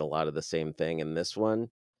just get a lot of the same thing in this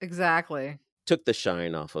one Exactly. took the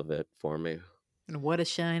shine off of it for me. And what a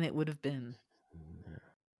shine it would have been.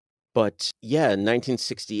 But yeah, in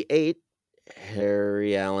 1968,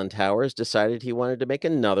 Harry Allen Towers decided he wanted to make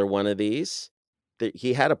another one of these.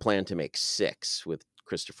 He had a plan to make 6 with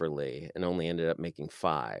Christopher Lee and only ended up making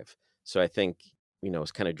 5. So I think,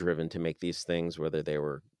 was kind of driven to make these things, whether they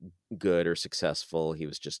were good or successful. He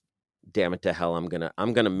was just, damn it to hell,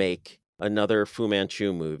 I'm gonna make another Fu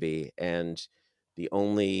Manchu movie. And the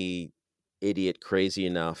only idiot crazy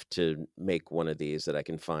enough to make one of these that I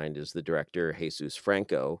can find is the director Jesus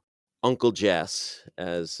Franco. Uncle Jess,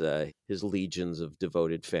 as his legions of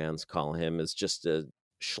devoted fans call him, is just a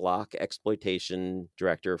schlock exploitation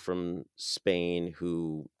director from Spain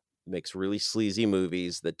who makes really sleazy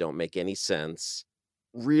movies that don't make any sense.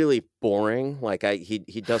 Really boring. Like he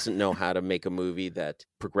doesn't know how to make a movie that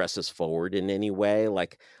progresses forward in any way.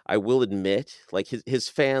 Like I will admit, like his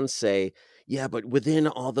fans say, yeah, but within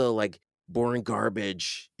all the like boring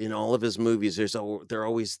garbage in all of his movies, there are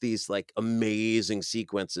always these like amazing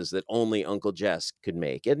sequences that only Uncle Jess could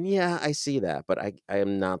make. And yeah, I see that, but I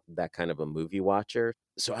am not that kind of a movie watcher.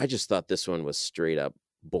 So I just thought this one was straight up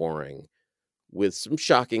boring with some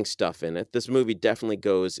shocking stuff in it. This movie definitely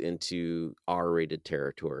goes into R-rated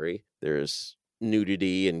territory. There's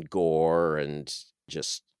nudity and gore and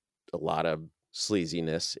just a lot of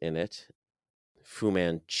sleaziness in it. Fu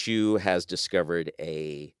Manchu has discovered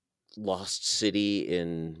a lost city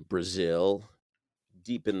in Brazil,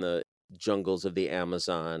 deep in the jungles of the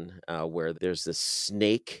Amazon, where there's this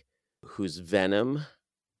snake whose venom,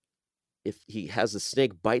 if he has a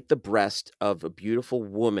snake bite the breast of a beautiful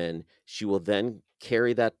woman, she will then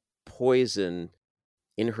carry that poison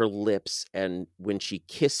in her lips, and when she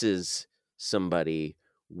kisses somebody,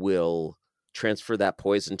 will transfer that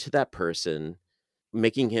poison to that person,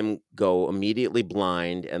 making him go immediately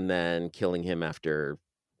blind and then killing him after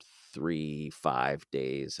 3-5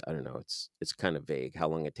 days. I don't know. It's kind of vague how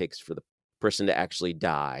long it takes for the person to actually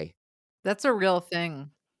die. That's a real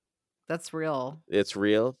thing. That's real. It's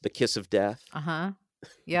real. The kiss of death. Uh-huh.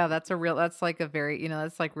 Yeah, that's like a very,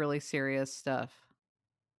 that's like really serious stuff.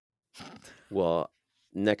 Well,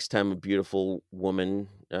 next time a beautiful woman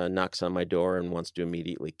knocks on my door and wants to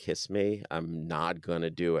immediately kiss me, I'm not going to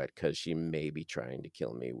do it because she may be trying to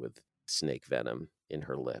kill me with snake venom in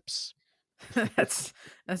her lips. That's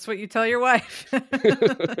what you tell your wife.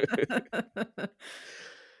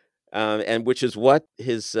 And which is what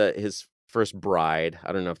his first bride,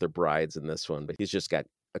 I don't know if they're brides in this one, but he's just got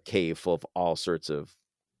a cave full of all sorts of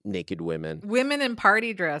naked women. Women in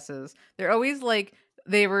party dresses. They're always like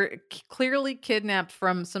they were clearly kidnapped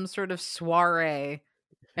from some sort of soiree,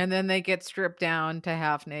 and then they get stripped down to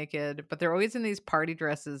half naked, but they're always in these party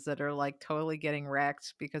dresses that are like totally getting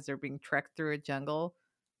wrecked because they're being trekked through a jungle.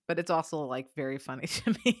 But it's also like very funny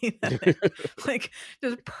to me that they're like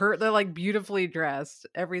they're like beautifully dressed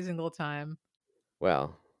every single time.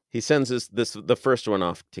 Well, he sends the first one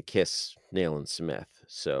off to kiss Nayland Smith.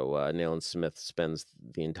 So Nayland Smith spends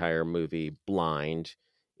the entire movie blind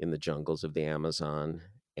in the jungles of the Amazon.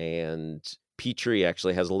 And Petrie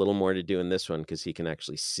actually has a little more to do in this one because he can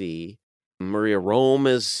actually see. Maria Rome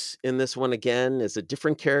is in this one again, is a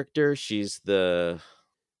different character. She's the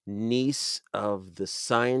niece of the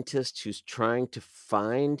scientist who's trying to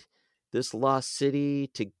find this lost city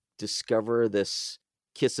to discover this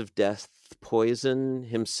kiss of death poison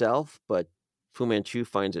himself, but Fu Manchu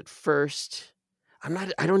finds it first.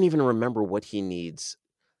 I don't even remember what he needs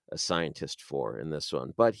a scientist for in this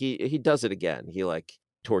one, but he does it again. He like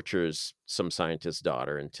tortures some scientist's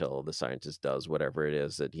daughter until the scientist does whatever it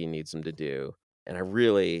is that he needs him to do. And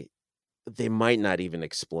they might not even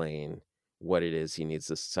explain what it is he needs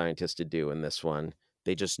the scientist to do in this one.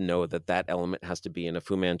 They just know that element has to be in a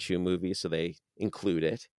Fu Manchu movie, so they include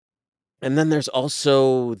it. And then there's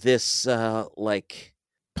also this like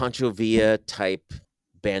Pancho Villa type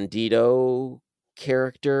bandito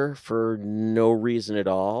character for no reason at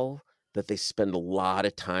all that they spend a lot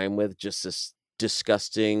of time with, just this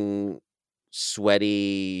disgusting,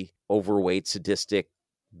 sweaty, overweight, sadistic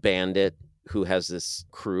bandit who has this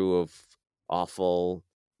crew of awful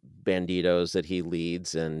banditos that he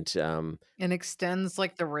leads. And And extends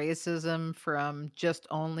like the racism from just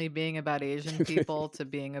only being about Asian people to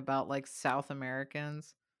being about like South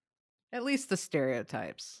Americans. At least the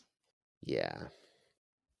stereotypes. yeah.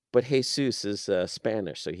 But Jesus is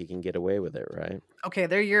Spanish, so he can get away with it, right? Okay,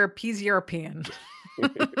 he's European.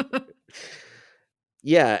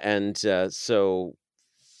 Yeah, and so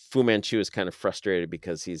Fu Manchu is kind of frustrated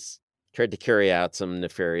because he's tried to carry out some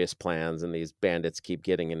nefarious plans, and these bandits keep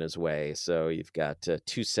getting in his way. So you've got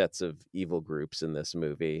two sets of evil groups in this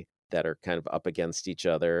movie that are kind of up against each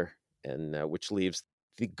other, and which leaves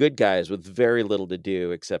the good guys with very little to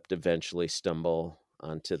do except eventually stumble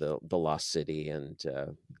onto the lost city and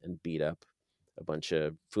beat up a bunch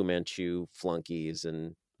of Fu Manchu flunkies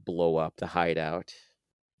and blow up the hideout.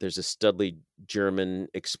 There's a studly German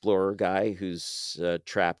explorer guy who's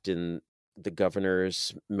trapped in the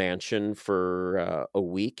governor's mansion for a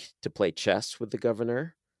week to play chess with the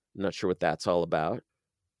governor. I'm not sure what that's all about.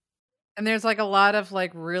 And there's like a lot of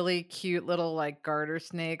like really cute little like garter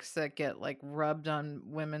snakes that get like rubbed on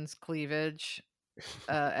women's cleavage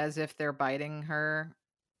as if they're biting her.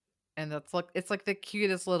 And it's like the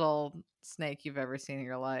cutest little snake you've ever seen in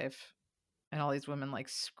your life. And all these women like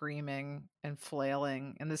screaming and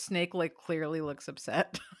flailing, and the snake like clearly looks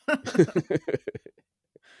upset.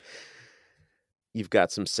 You've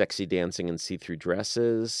got some sexy dancing in see-through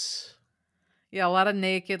dresses. Yeah, a lot of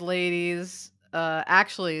naked ladies,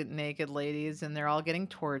 actually naked ladies, and they're all getting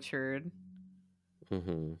tortured.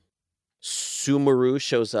 Mm-hmm. Sumaru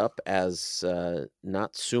shows up as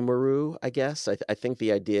not Sumaru, I guess. I think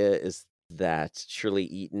the idea is that Shirley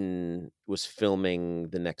Eaton was filming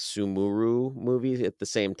the next Sumuru movie at the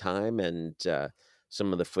same time, and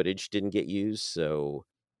some of the footage didn't get used, so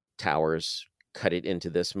Towers cut it into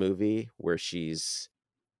this movie where she's,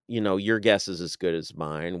 your guess is as good as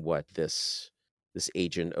mine what this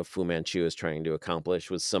agent of Fu Manchu is trying to accomplish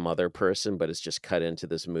with some other person, but it's just cut into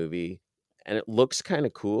this movie. And it looks kind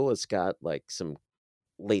of cool. It's got like some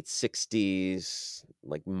late 60s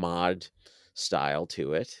like mod style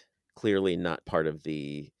to it. Clearly not part of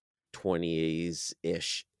the 20s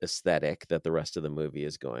ish aesthetic that the rest of the movie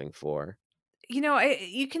is going for.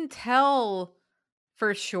 You can tell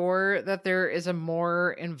for sure that there is a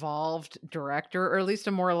more involved director, or at least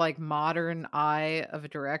a more like modern eye of a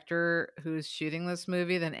director who's shooting this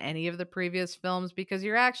movie than any of the previous films, because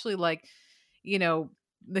you're actually like, you know,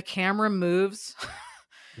 the camera moves.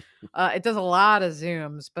 It does a lot of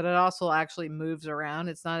zooms, but it also actually moves around.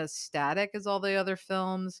 It's not as static as all the other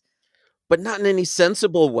films. But not in any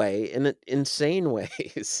sensible way, in insane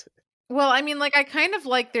ways. Well, I mean, like, I kind of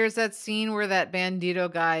like there's that scene where that bandito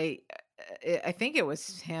guy, I think it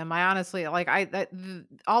was him. I honestly like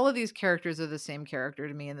all of these characters are the same character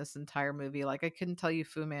to me in this entire movie. Like, I couldn't tell you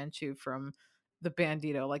Fu Manchu from the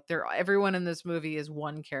bandito. Like, they're everyone in this movie is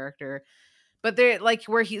one character, but they're like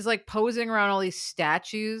where he's like posing around all these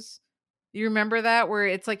statues. You remember that where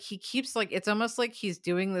it's like he keeps like it's almost like he's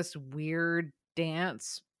doing this weird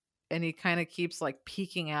dance, and he kind of keeps like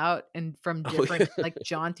peeking out and from Oh, different like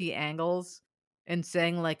jaunty angles and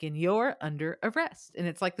saying like, and you're under arrest, and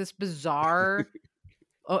it's like this bizarre.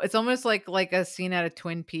 Oh, it's almost like a scene out of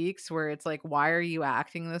Twin Peaks where it's like, why are you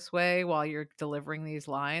acting this way while you're delivering these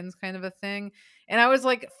lines, kind of a thing. And I was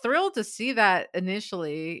like thrilled to see that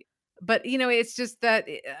initially, but it's just that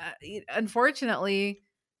unfortunately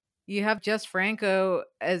you have Jess Franco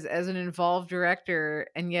as an involved director,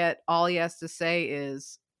 and yet all he has to say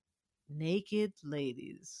is naked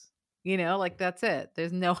ladies. Like that's it.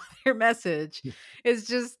 There's no other message. It's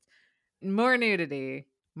just more nudity,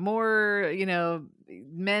 more,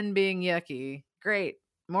 men being yucky. Great.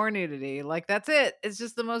 More nudity. Like that's it. It's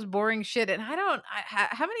just the most boring shit. And how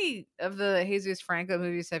many of the Jesus Franco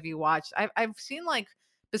movies have you watched? I've seen like,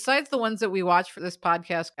 besides the ones that we watched for this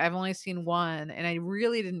podcast, I've only seen one and I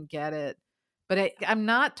really didn't get it. But I'm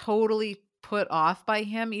not totally put off by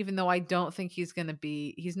him, even though I don't think he's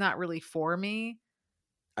not really for me.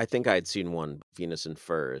 I think I'd seen one, Venus in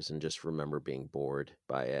Furs, and just remember being bored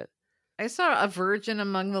by it. I saw A Virgin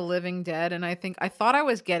Among the Living Dead, and I thought I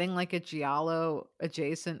was getting like a Giallo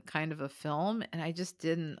adjacent kind of a film, and I just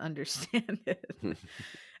didn't understand it.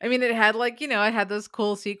 I mean, it had like, it had those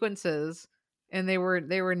cool sequences, and they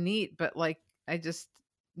were neat, but like I just,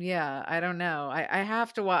 yeah, I don't know. I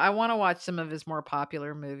have to I want to watch some of his more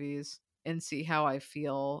popular movies. and see how I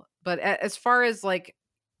feel. But as far as like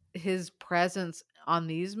his presence on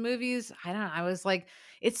these movies, I don't know, I was like,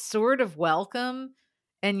 it's sort of welcome,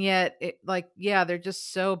 and yet it like, yeah, they're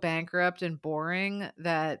just so bankrupt and boring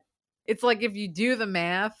that it's like if you do the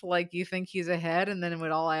math, like you think he's ahead, and then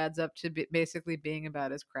it all adds up to basically being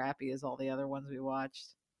about as crappy as all the other ones we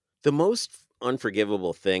watched. The most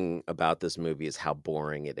unforgivable thing about this movie is how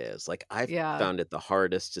boring it is. Like, I Yeah. found it the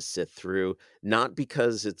hardest to sit through, not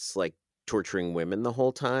because it's, like, torturing women the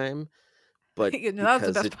whole time, but You know, that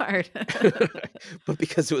was the because best it part. but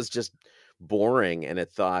because it was just boring, and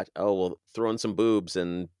it thought, "Oh, well, throw in some boobs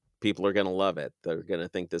and people are gonna love it. They're gonna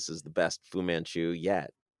think this is the best Fu Manchu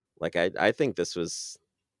yet." Like, I think this was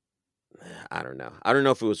I don't know. I don't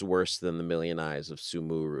know if it was worse than The Million Eyes of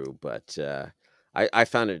Sumuru, but, I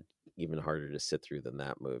found it even harder to sit through than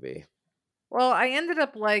that movie. Well, I ended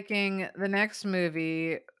up liking the next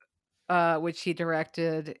movie, which he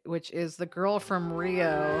directed, which is The Girl from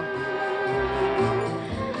Rio.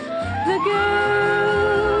 The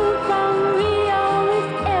girl from Rio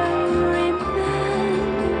is every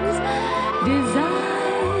man's desire.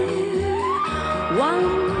 One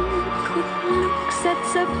quick look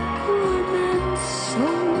sets a poor man's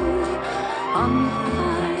soul on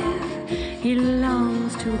fire. He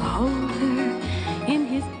longs to hold her in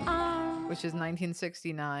his arms. Which is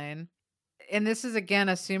 1969. And this is again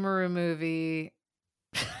a Sumeru movie.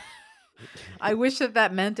 I wish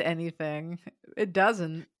that meant anything. It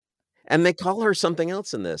doesn't. And they call her something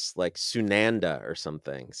else in this, like Sunanda or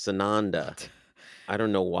something, Sananda. I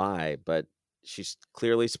don't know why, but she's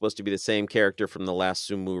clearly supposed to be the same character from the last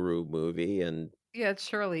Sumuru movie, and Yeah, it's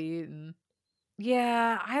Shirley Eaton.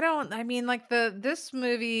 Yeah, I mean, like this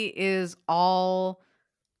movie is all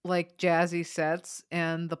like jazzy sets,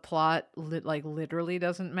 and the plot like literally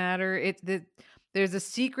doesn't matter. There's a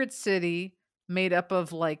secret city made up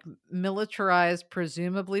of like militarized,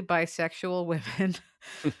 presumably bisexual women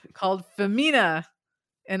called Femina,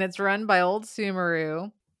 and it's run by old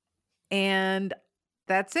Sumeru. And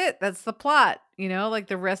that's it. That's the plot. You know, like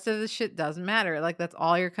the rest of the shit doesn't matter. Like that's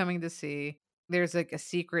all you're coming to see. There's like a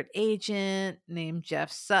secret agent named Jeff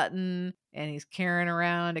Sutton, and he's carrying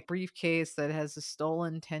around a briefcase that has a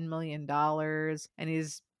stolen $10 million, and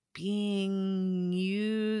he's being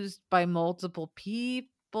used by multiple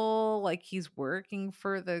people. Like he's working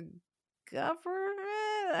for the government.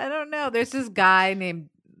 I don't know. There's this guy named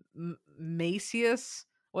Macius.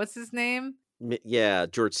 What's his name? yeah,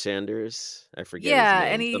 George Sanders. I forget his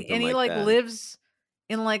Yeah, name, something and he like like that. lives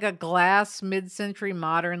in like a glass mid-century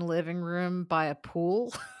modern living room by a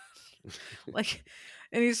pool. Like,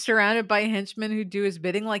 and he's surrounded by henchmen who do his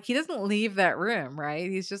bidding. Like he doesn't leave that room, right?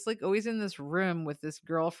 He's just like always in this room with this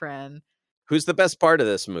girlfriend. Who's the best part of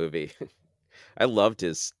this movie? I loved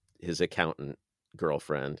his accountant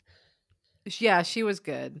girlfriend, Yeah, she was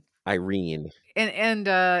good. Irene. And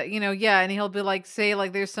you know, yeah, and he'll be like, say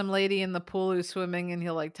like there's some lady in the pool who's swimming, and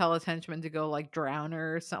he'll like tell his henchmen to go like drown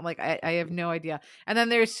her or something. Like I have no idea. And then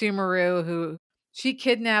there's Sumeru, who she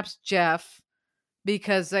kidnaps Jeff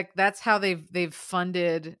because like that's how they've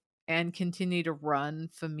funded and continue to run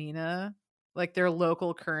Femina. Like their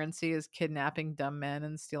local currency is kidnapping dumb men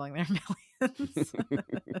and stealing their millions.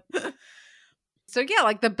 So yeah,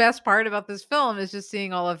 like the best part about this film is just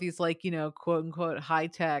seeing all of these like, you know, quote unquote high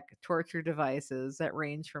tech torture devices that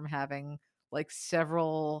range from having like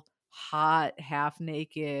several hot, half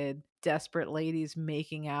naked, desperate ladies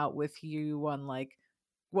making out with you on like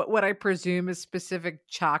what I presume is specific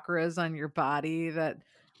chakras on your body that,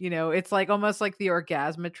 you know, it's like almost like the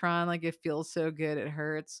orgasmatron, like it feels so good it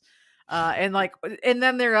hurts. And like and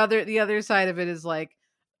then the other side of it is like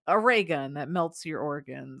a ray gun that melts your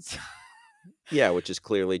organs. Yeah, which is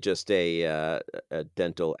clearly just a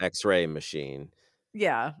dental X-ray machine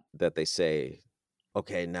Yeah. that they say,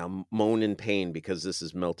 "Okay, now moan in pain because this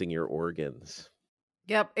is melting your organs."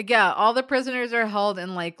 Yep. Yeah. All the prisoners are held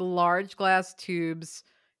in like large glass tubes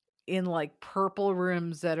in like purple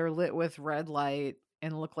rooms that are lit with red light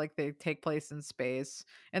and look like they take place in space.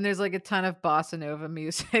 And there's like a ton of bossa nova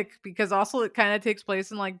music because also it kind of takes place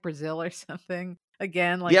in like Brazil or something.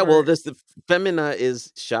 Again, like Yeah, well, we're this the Femina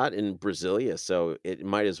is shot in Brasilia, so it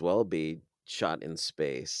might as well be shot in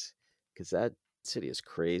space because that city is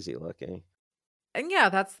crazy looking. and yeah,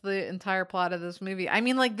 that's the entire plot of this movie. I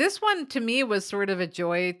mean, like this one to me was sort of a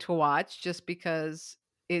joy to watch just because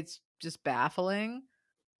it's just baffling.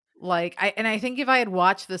 Like I think if I had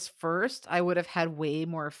watched this first, I would have had way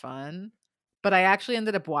more fun. But I actually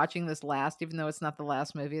ended up watching this last, even though it's not the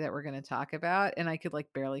last movie that we're going to talk about, and I could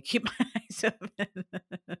like barely keep my eyes open.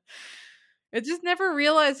 It just never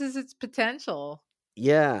realizes its potential.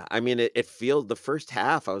 Yeah, I mean, it feels the first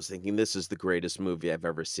half, I was thinking this is the greatest movie I've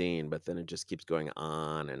ever seen, but then it just keeps going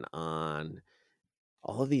on and on.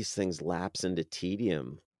 All of these things lapse into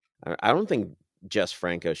tedium. I don't think Jess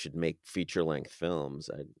Franco should make feature-length films.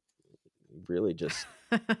 I really just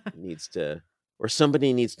needs to, or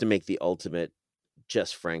somebody needs to make the ultimate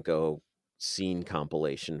Jess Franco scene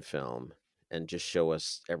compilation film and just show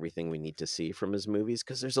us everything we need to see from his movies,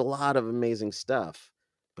 because there's a lot of amazing stuff,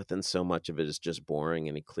 but then so much of it is just boring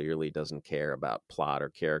and he clearly doesn't care about plot or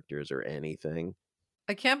characters or anything.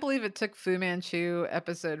 I can't believe it took Fu Manchu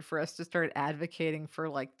episode for us to start advocating for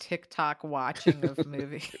like TikTok watching of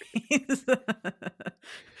movies.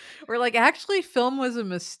 We're like, actually, film was a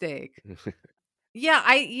mistake.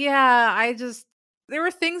 I just there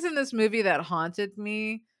were things in this movie that haunted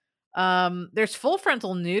me. There's full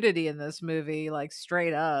frontal nudity in this movie, like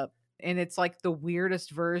straight up. And it's like the weirdest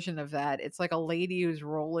version of that. It's like a lady who's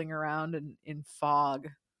rolling around in fog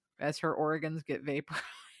as her organs get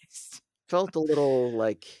vaporized. Felt a little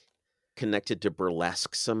like connected to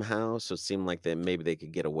burlesque somehow, so it seemed like that maybe they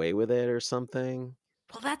could get away with it or something.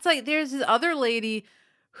 Well, that's like there's this other lady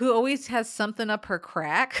who always has something up her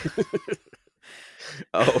crack.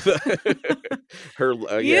 Oh, her,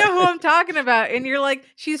 You yeah. know who I'm talking about, and you're like,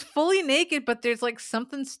 she's fully naked, but there's like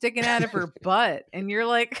something sticking out of her butt, and you're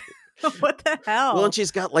like, what the hell? Well, and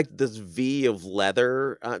she's got like this V of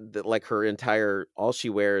leather, that like her entire, all she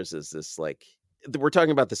wears is this like, we're talking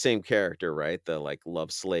about the same character, right? The like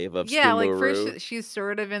love slave of Yeah, like Stumuru. first she's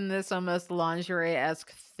sort of in this almost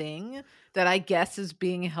lingerie-esque thing that I guess is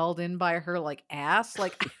being held in by her like ass.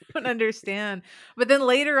 Like I don't understand. But then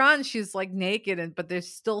later on she's like naked but there's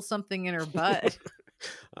still something in her butt.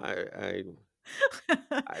 I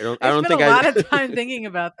I don't spent think a lot of time thinking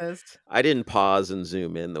about this. I didn't pause and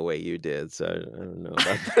zoom in the way you did, so I don't know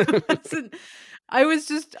about that.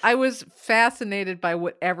 I was fascinated by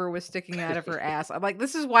whatever was sticking out of her ass. I'm like,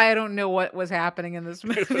 this is why I don't know what was happening in this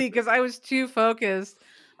movie, because I was too focused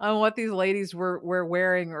on what these ladies were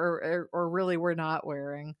wearing or really were not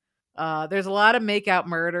wearing. There's a lot of make out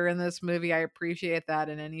murder in this movie. I appreciate that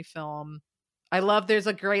in any film. I love there's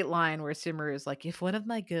a great line where Simmer is like, if one of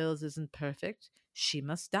my girls isn't perfect, she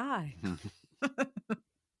must die.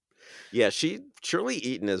 Yeah, Shirley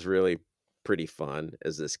Eaton is really pretty fun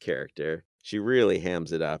as this character. She really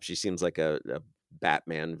hams it up. She seems like a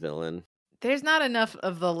Batman villain. There's not enough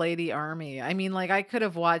of the lady army. I mean, like I could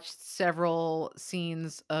have watched several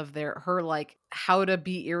scenes of her like how to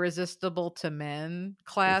be irresistible to men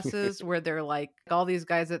classes where they're like all these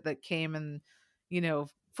guys that came and,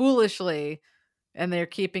 foolishly, and they're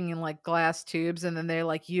keeping in like glass tubes, and then they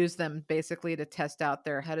like use them basically to test out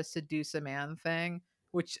their how to seduce a man thing,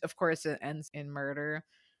 which of course it ends in murder.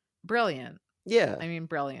 Brilliant. Yeah. I mean,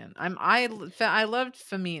 brilliant. I loved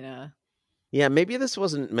Femina. Yeah, maybe this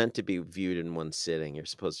wasn't meant to be viewed in one sitting. You're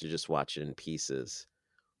supposed to just watch it in pieces.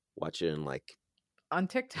 Watch it in like On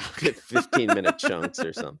TikTok. 15-minute chunks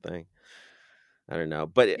or something. I don't know.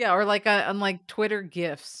 But yeah, or like on like Twitter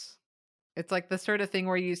GIFs. It's like the sort of thing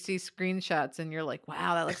where you see screenshots and you're like,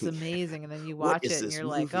 wow, that looks amazing. And then you watch it and you're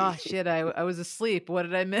like, oh shit, I was asleep. What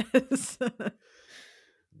did I miss?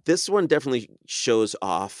 This one definitely shows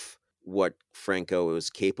off what Franco is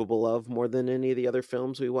capable of more than any of the other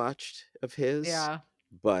films we watched of his. Yeah.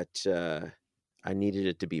 But I needed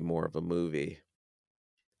it to be more of a movie.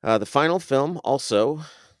 The final film, also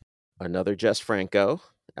another Jess Franco,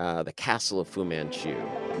 The Castle of Fu Manchu.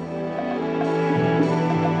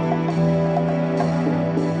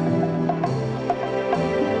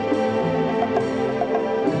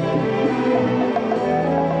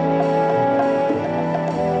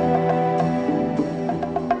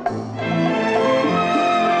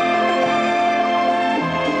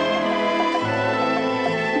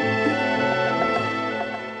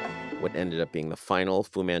 Ended up being the final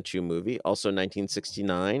Fu Manchu movie, also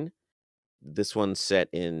 1969. This one's set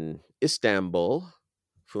in Istanbul.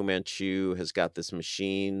 Fu Manchu has got this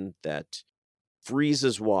machine that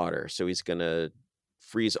freezes water, so he's going to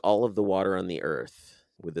freeze all of the water on the earth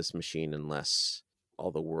with this machine unless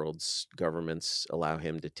all the world's governments allow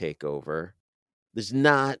him to take over. There's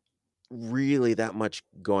not really that much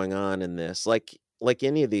going on in this. Like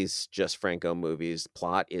any of these Jess Franco movies,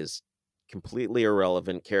 plot is completely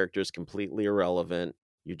irrelevant, characters completely irrelevant.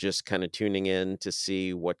 You're just kind of tuning in to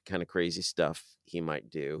see what kind of crazy stuff he might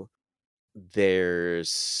do.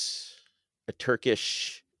 There's a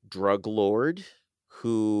Turkish drug lord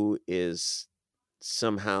who is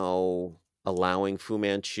somehow allowing Fu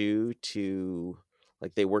Manchu to,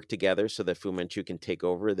 like, they work together so that Fu Manchu can take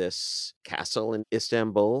over this castle in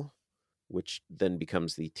Istanbul, which then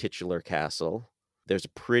becomes the titular castle. There's a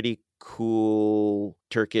pretty cool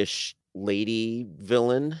Turkish lady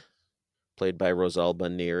villain played by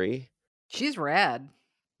Rosalba Neri. She's rad.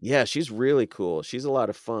 Yeah, she's really cool. She's a lot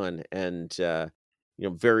of fun, and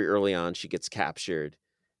very early on, she gets captured,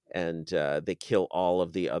 and they kill all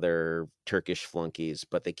of the other Turkish flunkies,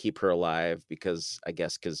 but they keep her alive because I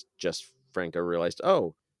guess because Jess Franco realized,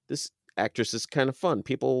 oh, this actress is kind of fun.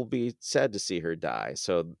 People will be sad to see her die.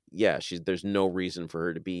 So yeah, there's no reason for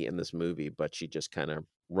her to be in this movie, but she just kind of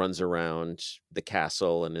runs around the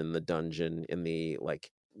castle and in the dungeon in the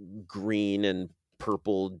like green and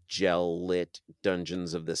purple gel lit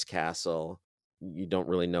dungeons of this castle. You don't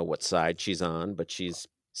really know what side she's on, but she's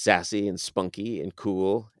sassy and spunky and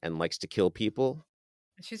cool and likes to kill people.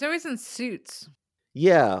 She's always in suits.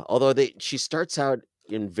 Yeah, although she starts out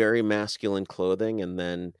in very masculine clothing, and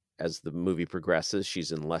then as the movie progresses,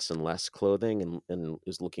 she's in less and less clothing and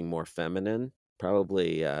is looking more feminine.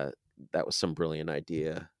 Probably that was some brilliant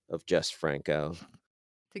idea of Jess Franco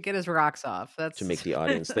To get his rocks off. to That's make the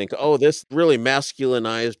audience think, oh, this really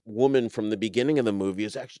masculinized woman from the beginning of the movie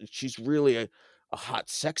she's really a hot,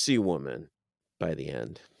 sexy woman by the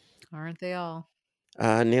end. Aren't they all?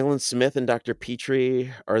 Nayland Smith and Dr.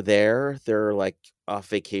 Petrie are there. They're like off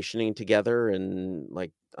vacationing together and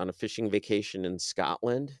like on a fishing vacation in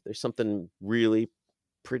Scotland. There's something really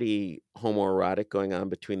pretty homoerotic going on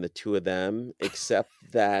between the two of them, except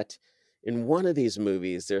that in one of these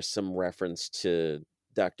movies, there's some reference to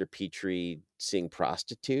Dr. Petrie seeing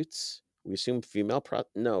prostitutes. We assume female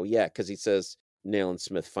no, yeah, because he says Nayland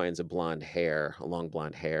Smith finds a long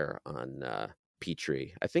blonde hair on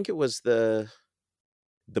Petrie. I think it was the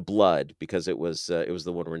blood because it was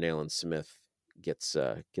the one where Nayland Smith gets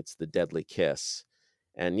the deadly kiss,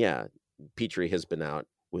 and yeah, Petrie has been out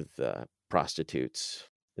with prostitutes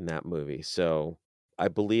in that movie, so I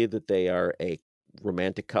believe that they are a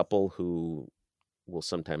romantic couple who will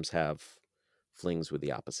sometimes have flings with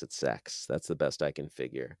the opposite sex. That's the best I can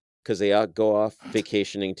figure. Because they go off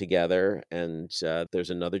vacationing together, and there's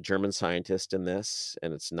another German scientist in this,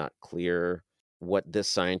 and it's not clear what this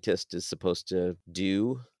scientist is supposed to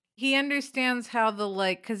do. He understands how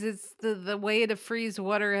because it's the way to freeze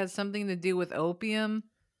water has something to do with opium.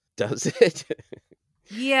 Does it?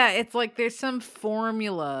 Yeah, it's like there's some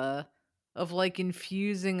formula of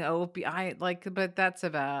infusing opium. But that's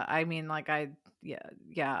about. I mean,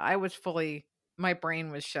 I was my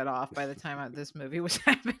brain was shut off by the time this movie was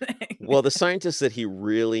happening. Well, the scientist that he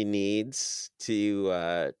really needs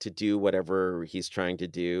to do whatever he's trying to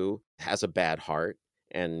do has a bad heart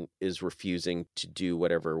and is refusing to do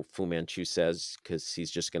whatever Fu Manchu says because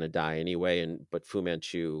he's just going to die anyway. But Fu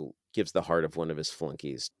Manchu gives the heart of one of his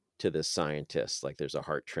flunkies to this scientist, like there's a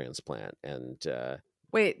heart transplant. And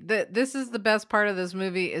wait, this is the best part of this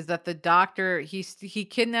movie is that the doctor he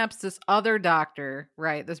kidnaps this other doctor,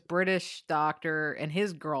 right? This British doctor and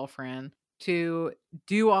his girlfriend to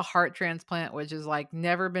do a heart transplant, which is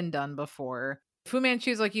never been done before. Fu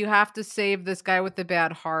Manchu's like, you have to save this guy with the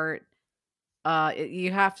bad heart.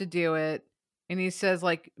 You have to do it. And he says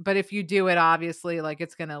but if you do it, obviously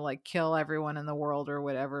it's gonna kill everyone in the world or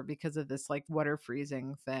whatever because of this water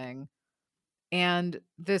freezing thing. And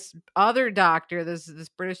this other doctor, this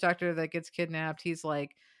British doctor that gets kidnapped, he's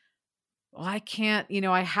like, well, I can't,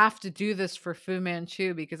 I have to do this for Fu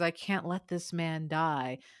Manchu because I can't let this man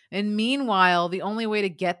die. And meanwhile, the only way to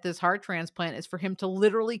get this heart transplant is for him to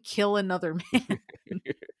literally kill another man.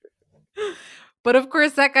 But of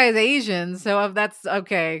course, that guy's Asian, so that's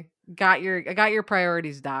okay. Got your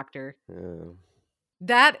priorities, doctor.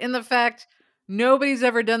 That and the fact nobody's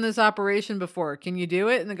ever done this operation before. Can you do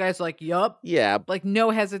it? And the guy's like, yup. Yeah. No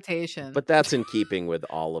hesitation. But that's in keeping with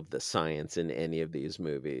all of the science in any of these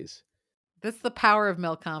movies. That's the power of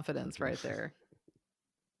male confidence right there.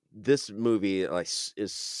 This movie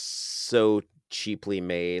is so cheaply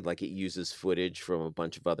made. It uses footage from a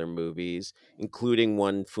bunch of other movies, including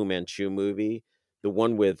one Fu Manchu movie, the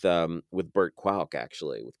one with Burt Kwok,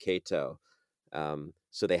 actually, with Kato.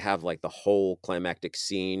 So they have the whole climactic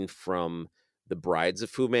scene from The Brides of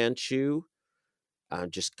Fu Manchu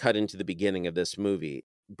just cut into the beginning of this movie,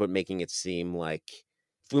 but making it seem like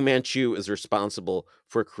Fu Manchu is responsible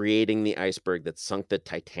for creating the iceberg that sunk the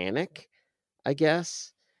Titanic, I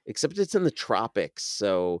guess. Except it's in the tropics,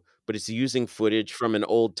 but it's using footage from an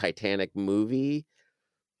old Titanic movie.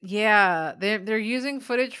 Yeah, they're using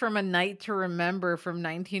footage from A Night to Remember from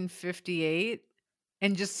 1958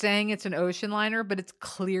 and just saying it's an ocean liner, but it's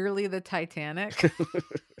clearly the Titanic.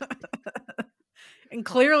 And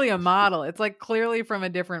clearly a model. It's clearly from a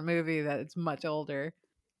different movie that it's much older.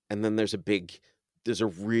 And then there's a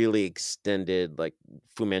really extended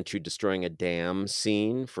Fu Manchu destroying a dam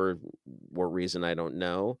scene for what reason I don't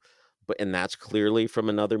know. and that's clearly from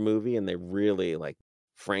another movie, and they really like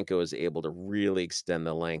Franco is able to really extend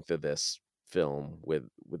the length of this film with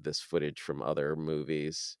this footage from other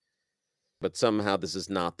movies. But somehow this is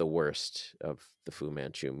not the worst of the Fu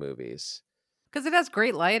Manchu movies. Because it has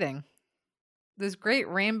great lighting. There's great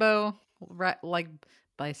rainbow, like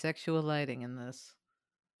bisexual lighting in this.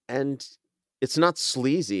 And it's not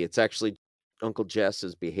sleazy. It's actually Uncle Jess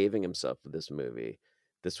is behaving himself for this movie.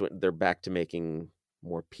 This one, they're back to making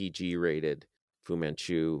more PG rated Fu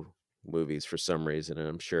Manchu movies for some reason, and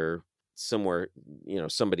I'm sure somewhere,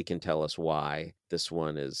 somebody can tell us why this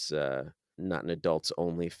one is not an adults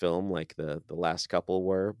only film like the last couple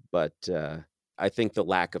were. But I think the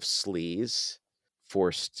lack of sleaze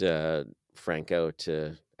forced Franco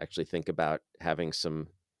to actually think about having some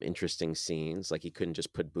interesting scenes. Like he couldn't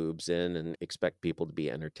just put boobs in and expect people to be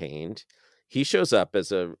entertained. He shows up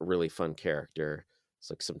as a really fun character. It's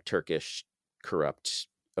like some Turkish corrupt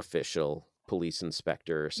official, police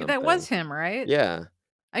inspector or something. That was him, right? Yeah.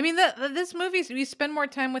 I mean, this movie, we spend more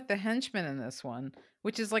time with the henchmen in this one,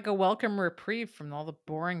 which is like a welcome reprieve from all the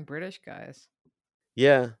boring British guys.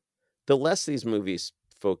 Yeah. The less these movies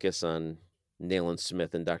focus on Nayland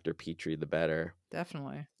Smith and Dr. Petrie, the better.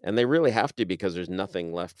 Definitely. And they really have to, because there's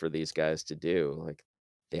nothing left for these guys to do. Like,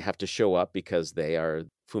 they have to show up because they are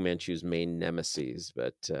Fu Manchu's main nemesis.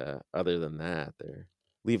 But other than that, they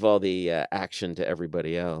leave all the action to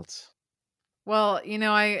everybody else. Well,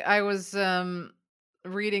 I was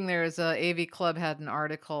reading, there's a AV Club had an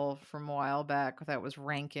article from a while back that was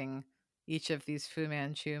ranking each of these Fu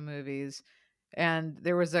Manchu movies. And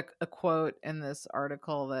there was a quote in this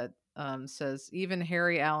article that says, even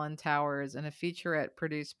Harry Allen Towers, in a featurette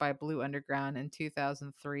produced by Blue Underground in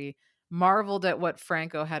 2003, marveled at what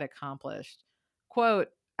Franco had accomplished. Quote,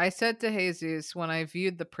 I said to Jesus when I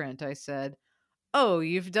viewed the print, I said, oh,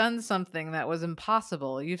 you've done something that was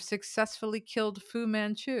impossible. You've successfully killed Fu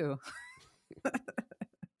Manchu.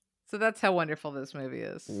 So that's how wonderful this movie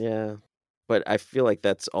is. Yeah. But I feel like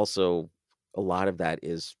that's also, a lot of that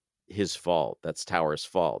is his fault. That's Tower's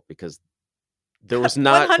fault, because there was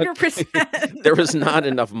not 100%. there was not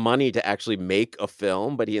enough money to actually make a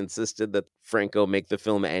film, but he insisted that Franco make the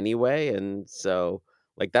film anyway. And so,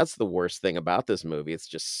 like, that's the worst thing about this movie. It's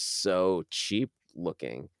just so cheap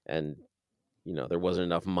looking, and there wasn't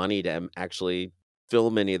enough money to actually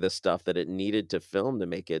film any of the stuff that it needed to film to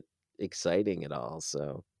make it exciting at all.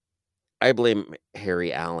 So I blame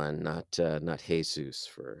Harry Allen, not Jesus,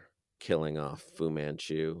 for killing off Fu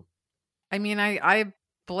Manchu. I mean, I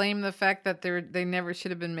blame the fact that they never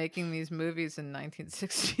should have been making these movies in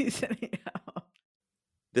 1960s anyhow.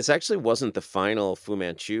 This actually wasn't the final Fu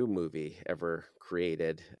Manchu movie ever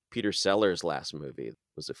created. Peter Sellers' last movie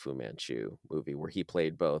was a Fu Manchu movie where he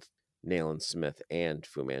played both Nayland Smith and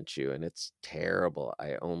Fu Manchu, and it's terrible.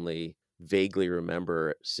 I only vaguely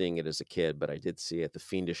remember seeing it as a kid, but I did see it. The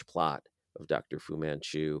Fiendish Plot of Dr. Fu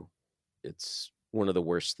Manchu. It's one of the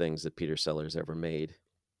worst things that Peter Sellers ever made.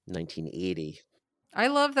 1980. I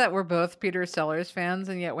love that we're both Peter Sellers fans,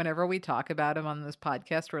 and yet whenever we talk about him on this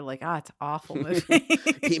podcast, we're like, it's an awful movie.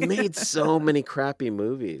 He made so many crappy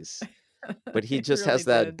movies, but he just really has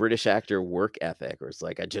that did. British actor work ethic where it's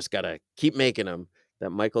like, I just gotta keep making them. That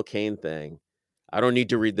Michael Caine thing. I don't need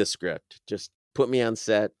to read the script. Just put me on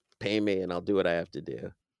set, pay me, and I'll do what I have to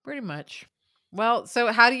do. Pretty much. Well,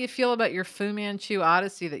 so how do you feel about your Fu Manchu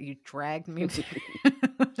Odyssey that you dragged me to?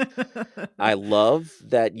 I love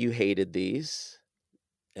that you hated these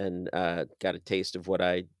and got a taste of what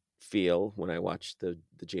I feel when I watch the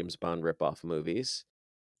James Bond ripoff movies.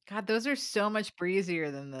 God, those are so much breezier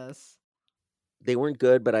than this. They weren't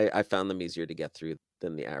good, but I found them easier to get through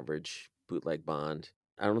than the average bootleg Bond.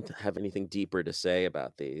 I don't have anything deeper to say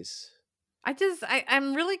about these.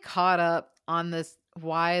 I'm really caught up on this,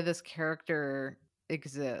 why this character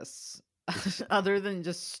exists other than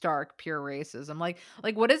just stark pure racism. Like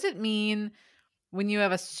what does it mean when you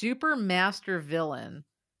have a super master villain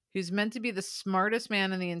who's meant to be the smartest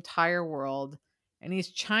man in the entire world, and he's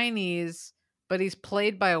Chinese, but he's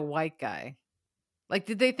played by a white guy? Like,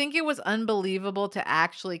 did they think it was unbelievable to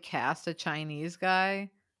actually cast a Chinese guy?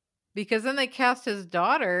 Because then they cast his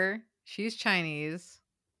daughter. She's Chinese.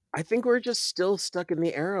 I think we're just still stuck in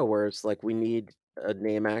the era where it's like we need a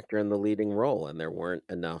name actor in the leading role, and there weren't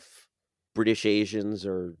enough British Asians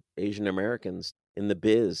or Asian Americans in the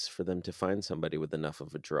biz for them to find somebody with enough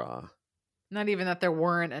of a draw. Not even that there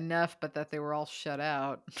weren't enough, but that they were all shut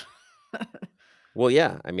out. Well,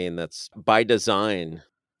 yeah, I mean, that's by design.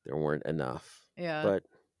 There weren't enough. Yeah. But,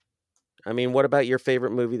 I mean, what about your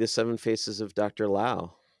favorite movie, The Seven Faces of Dr.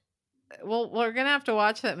 Lao? Well, we're gonna have to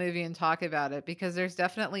watch that movie and talk about it because there's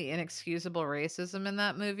definitely inexcusable racism in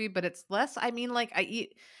that movie, but it's less. I mean, like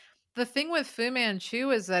the thing with Fu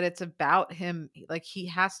Manchu is that it's about him. Like he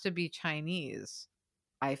has to be Chinese.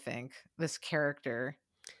 I think this character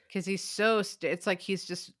because he's so. It's like he's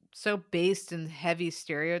just so based in heavy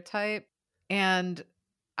stereotype, and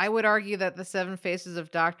I would argue that the Seven Faces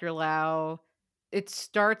of Dr. Lao, it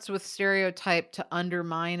starts with stereotype to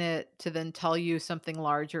undermine it to then tell you something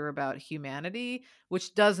larger about humanity,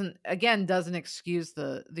 which doesn't excuse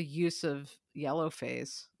the use of yellow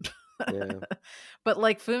face. Yeah. But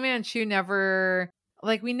like Fu Manchu never,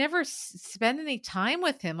 like we never spend any time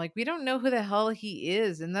with him. Like we don't know who the hell he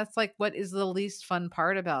is, and that's like what is the least fun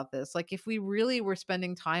part about this. Like if we really were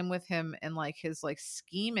spending time with him and like his like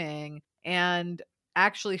scheming and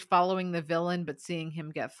actually following the villain but seeing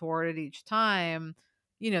him get thwarted each time,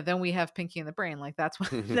 then we have Pinky in the Brain. Like that's what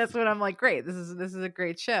that's what I'm like, great. This is a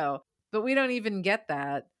great show. But we don't even get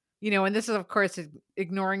that. And this is of course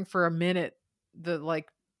ignoring for a minute the like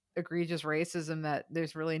egregious racism that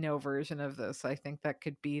there's really no version of this I think that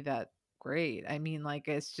could be that great. I mean, like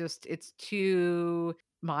it's too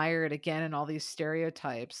mired again in all these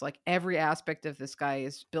stereotypes. Like every aspect of this guy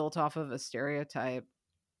is built off of a stereotype.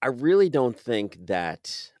 I really don't think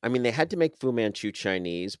that. I mean, they had to make Fu Manchu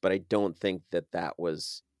Chinese, but I don't think that that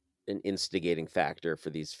was an instigating factor for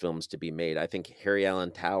these films to be made. I think Harry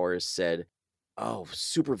Allen Towers said, "Oh,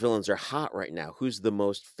 supervillains are hot right now. Who's the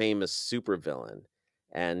most famous supervillain?"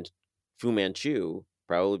 And Fu Manchu,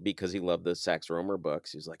 probably because he loved the Sax Rohmer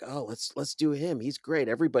books, he's like, "Oh, let's do him. He's great.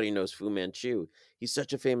 Everybody knows Fu Manchu. He's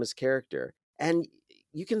such a famous character." And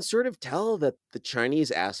you can sort of tell that the Chinese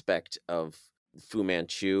aspect of Fu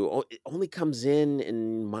Manchu it only comes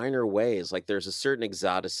in minor ways. Like there's a certain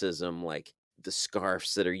exoticism, like the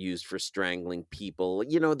scarves that are used for strangling people.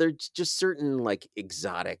 There's just certain like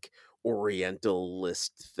exotic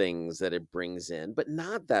orientalist things that it brings in, but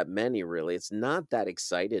not that many really. It's not that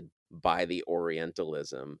excited by the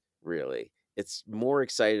orientalism, really. It's more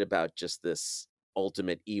excited about just this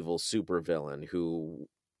ultimate evil supervillain who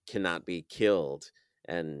cannot be killed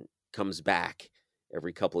and comes back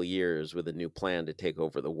every couple of years with a new plan to take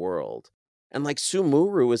over the world. And like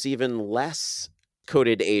Sumuru was even less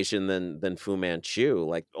coded Asian than Fu Manchu.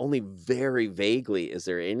 Like only very vaguely is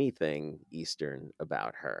there anything Eastern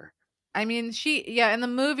about her. I mean, yeah, in the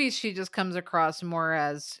movies, she just comes across more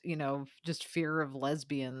as, just fear of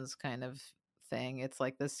lesbians kind of thing. It's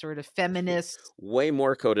like this sort of feminist. Way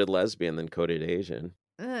more coded lesbian than coded Asian.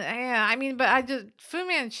 Yeah, I mean, but Fu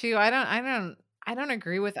Manchu, I don't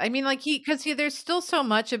agree with. I mean, like because there's still so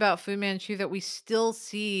much about Fu Manchu that we still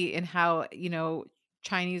see in how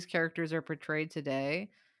Chinese characters are portrayed today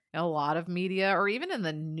in a lot of media or even in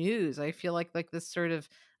the news. I feel like this sort of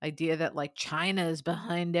idea that like China is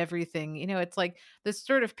behind everything. It's like this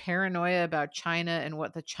sort of paranoia about China and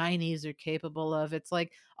what the Chinese are capable of. It's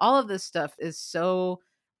like all of this stuff is so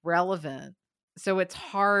relevant, so it's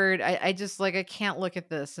hard. I just like I can't look at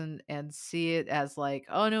this and see it as like,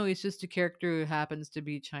 oh no, he's just a character who happens to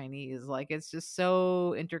be Chinese. Like it's just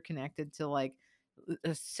so interconnected to like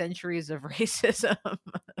centuries of racism.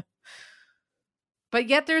 But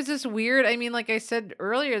yet there's this weird, I mean, like I said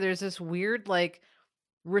earlier, there's this weird like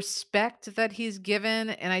respect that he's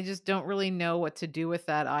given, and I just don't really know what to do with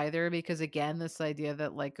that either, because again, this idea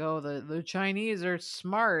that like, oh, the Chinese are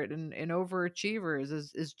smart and overachievers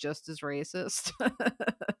is just as racist.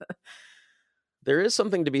 There is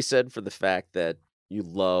something to be said for the fact that you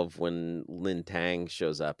love when Lin Tang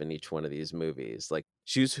shows up in each one of these movies. Like,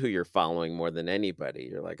 choose who you're following more than anybody.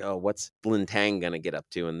 You're like, oh, what's Lin Tang going to get up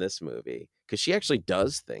to in this movie? Because she actually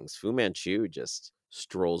does things. Fu Manchu just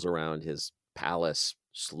strolls around his palace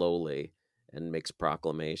slowly and makes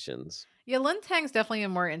proclamations. Yeah, Lin Tang's definitely a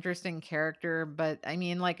more interesting character, but I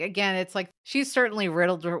mean, like, again, it's like she's certainly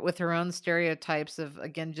riddled with her own stereotypes of,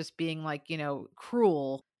 again, just being like,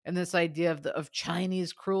 cruel, and this idea of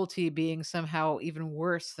Chinese cruelty being somehow even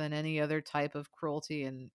worse than any other type of cruelty,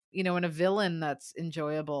 and a villain that's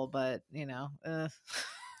enjoyable, but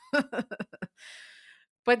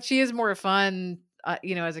but she is more fun,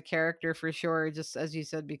 as a character for sure, just as you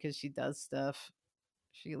said, because she does stuff.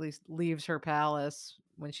 She at least leaves her palace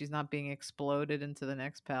when she's not being exploded into the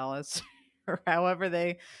next palace or however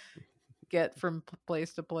they get from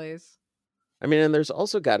place to place. I mean, and there's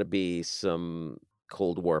also got to be some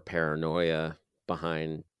Cold War paranoia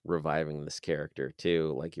behind reviving this character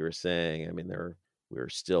too. Like you were saying, I mean, we're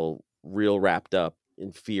still real wrapped up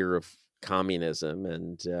in fear of communism,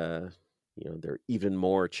 and they're even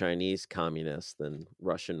more Chinese communists than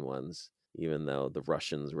Russian ones. even though the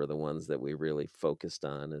Russians were the ones that we really focused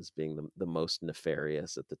on as being the most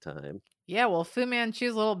nefarious at the time. Yeah, well, Fu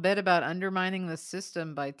Manchu's little bit about undermining the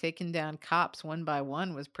system by taking down cops one by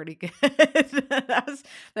one was pretty good. that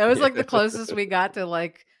was like the closest we got to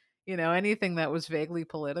like, anything that was vaguely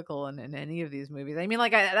political in any of these movies. I mean,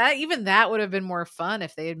 like even that would have been more fun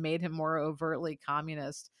if they had made him more overtly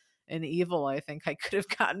communist and evil. I think I could have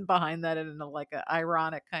gotten behind that in a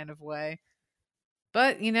ironic kind of way.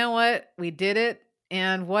 But you know what? We did it.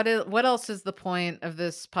 And what else is the point of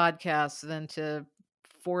this podcast than to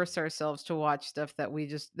force ourselves to watch stuff that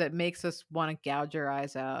makes us want to gouge our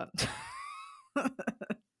eyes out?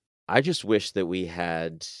 I just wish that we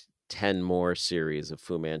had 10 more series of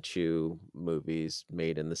Fu Manchu movies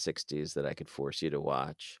made in the 60s that I could force you to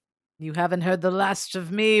watch. You haven't heard the last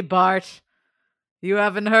of me, Bart. You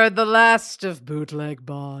haven't heard the last of Bootleg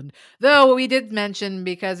Bond. Though we did mention,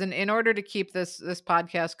 because in order to keep this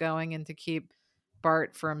podcast going and to keep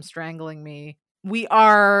Bart from strangling me, we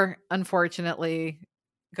are unfortunately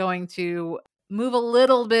going to move a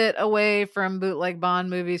little bit away from Bootleg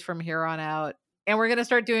Bond movies from here on out. And we're going to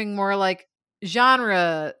start doing more like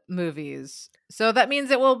genre movies. So that means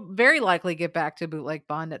that we'll very likely get back to Bootleg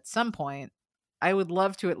Bond at some point. I would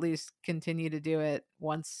love to at least continue to do it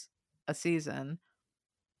once a season.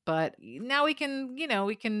 But now we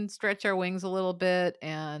can stretch our wings a little bit,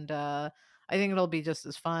 and I think it'll be just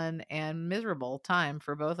as fun and miserable time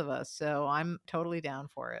for both of us. So I'm totally down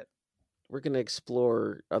for it. We're going to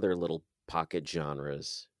explore other little pocket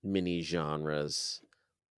genres, mini genres,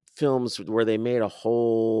 films where they made a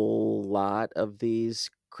whole lot of these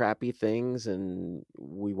crappy things, and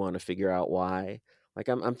we want to figure out why. Like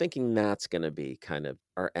I'm thinking that's going to be kind of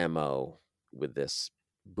our MO with this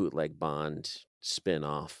Bootleg Bond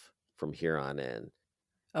spin-off from here on in.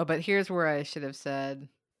 Oh, but here's where I should have said,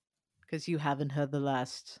 because you haven't heard the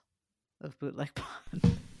last of Bootleg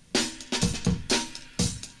Bond.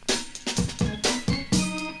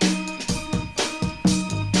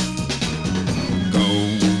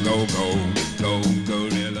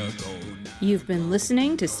 You've been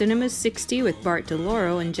listening to Cinema 60 with Bart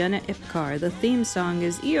DeLoro and Jenna Ipcar. The theme song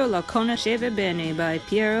is Io la conoscevo bene by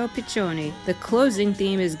Piero Piccioni. The closing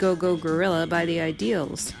theme is Go Go Gorilla by The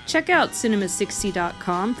Ideals. Check out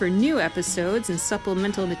cinema60.com for new episodes and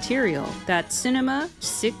supplemental material. That's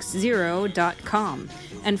cinema60.com.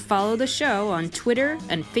 And follow the show on Twitter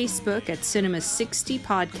and Facebook at Cinema 60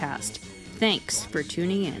 Podcast. Thanks for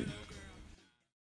tuning in.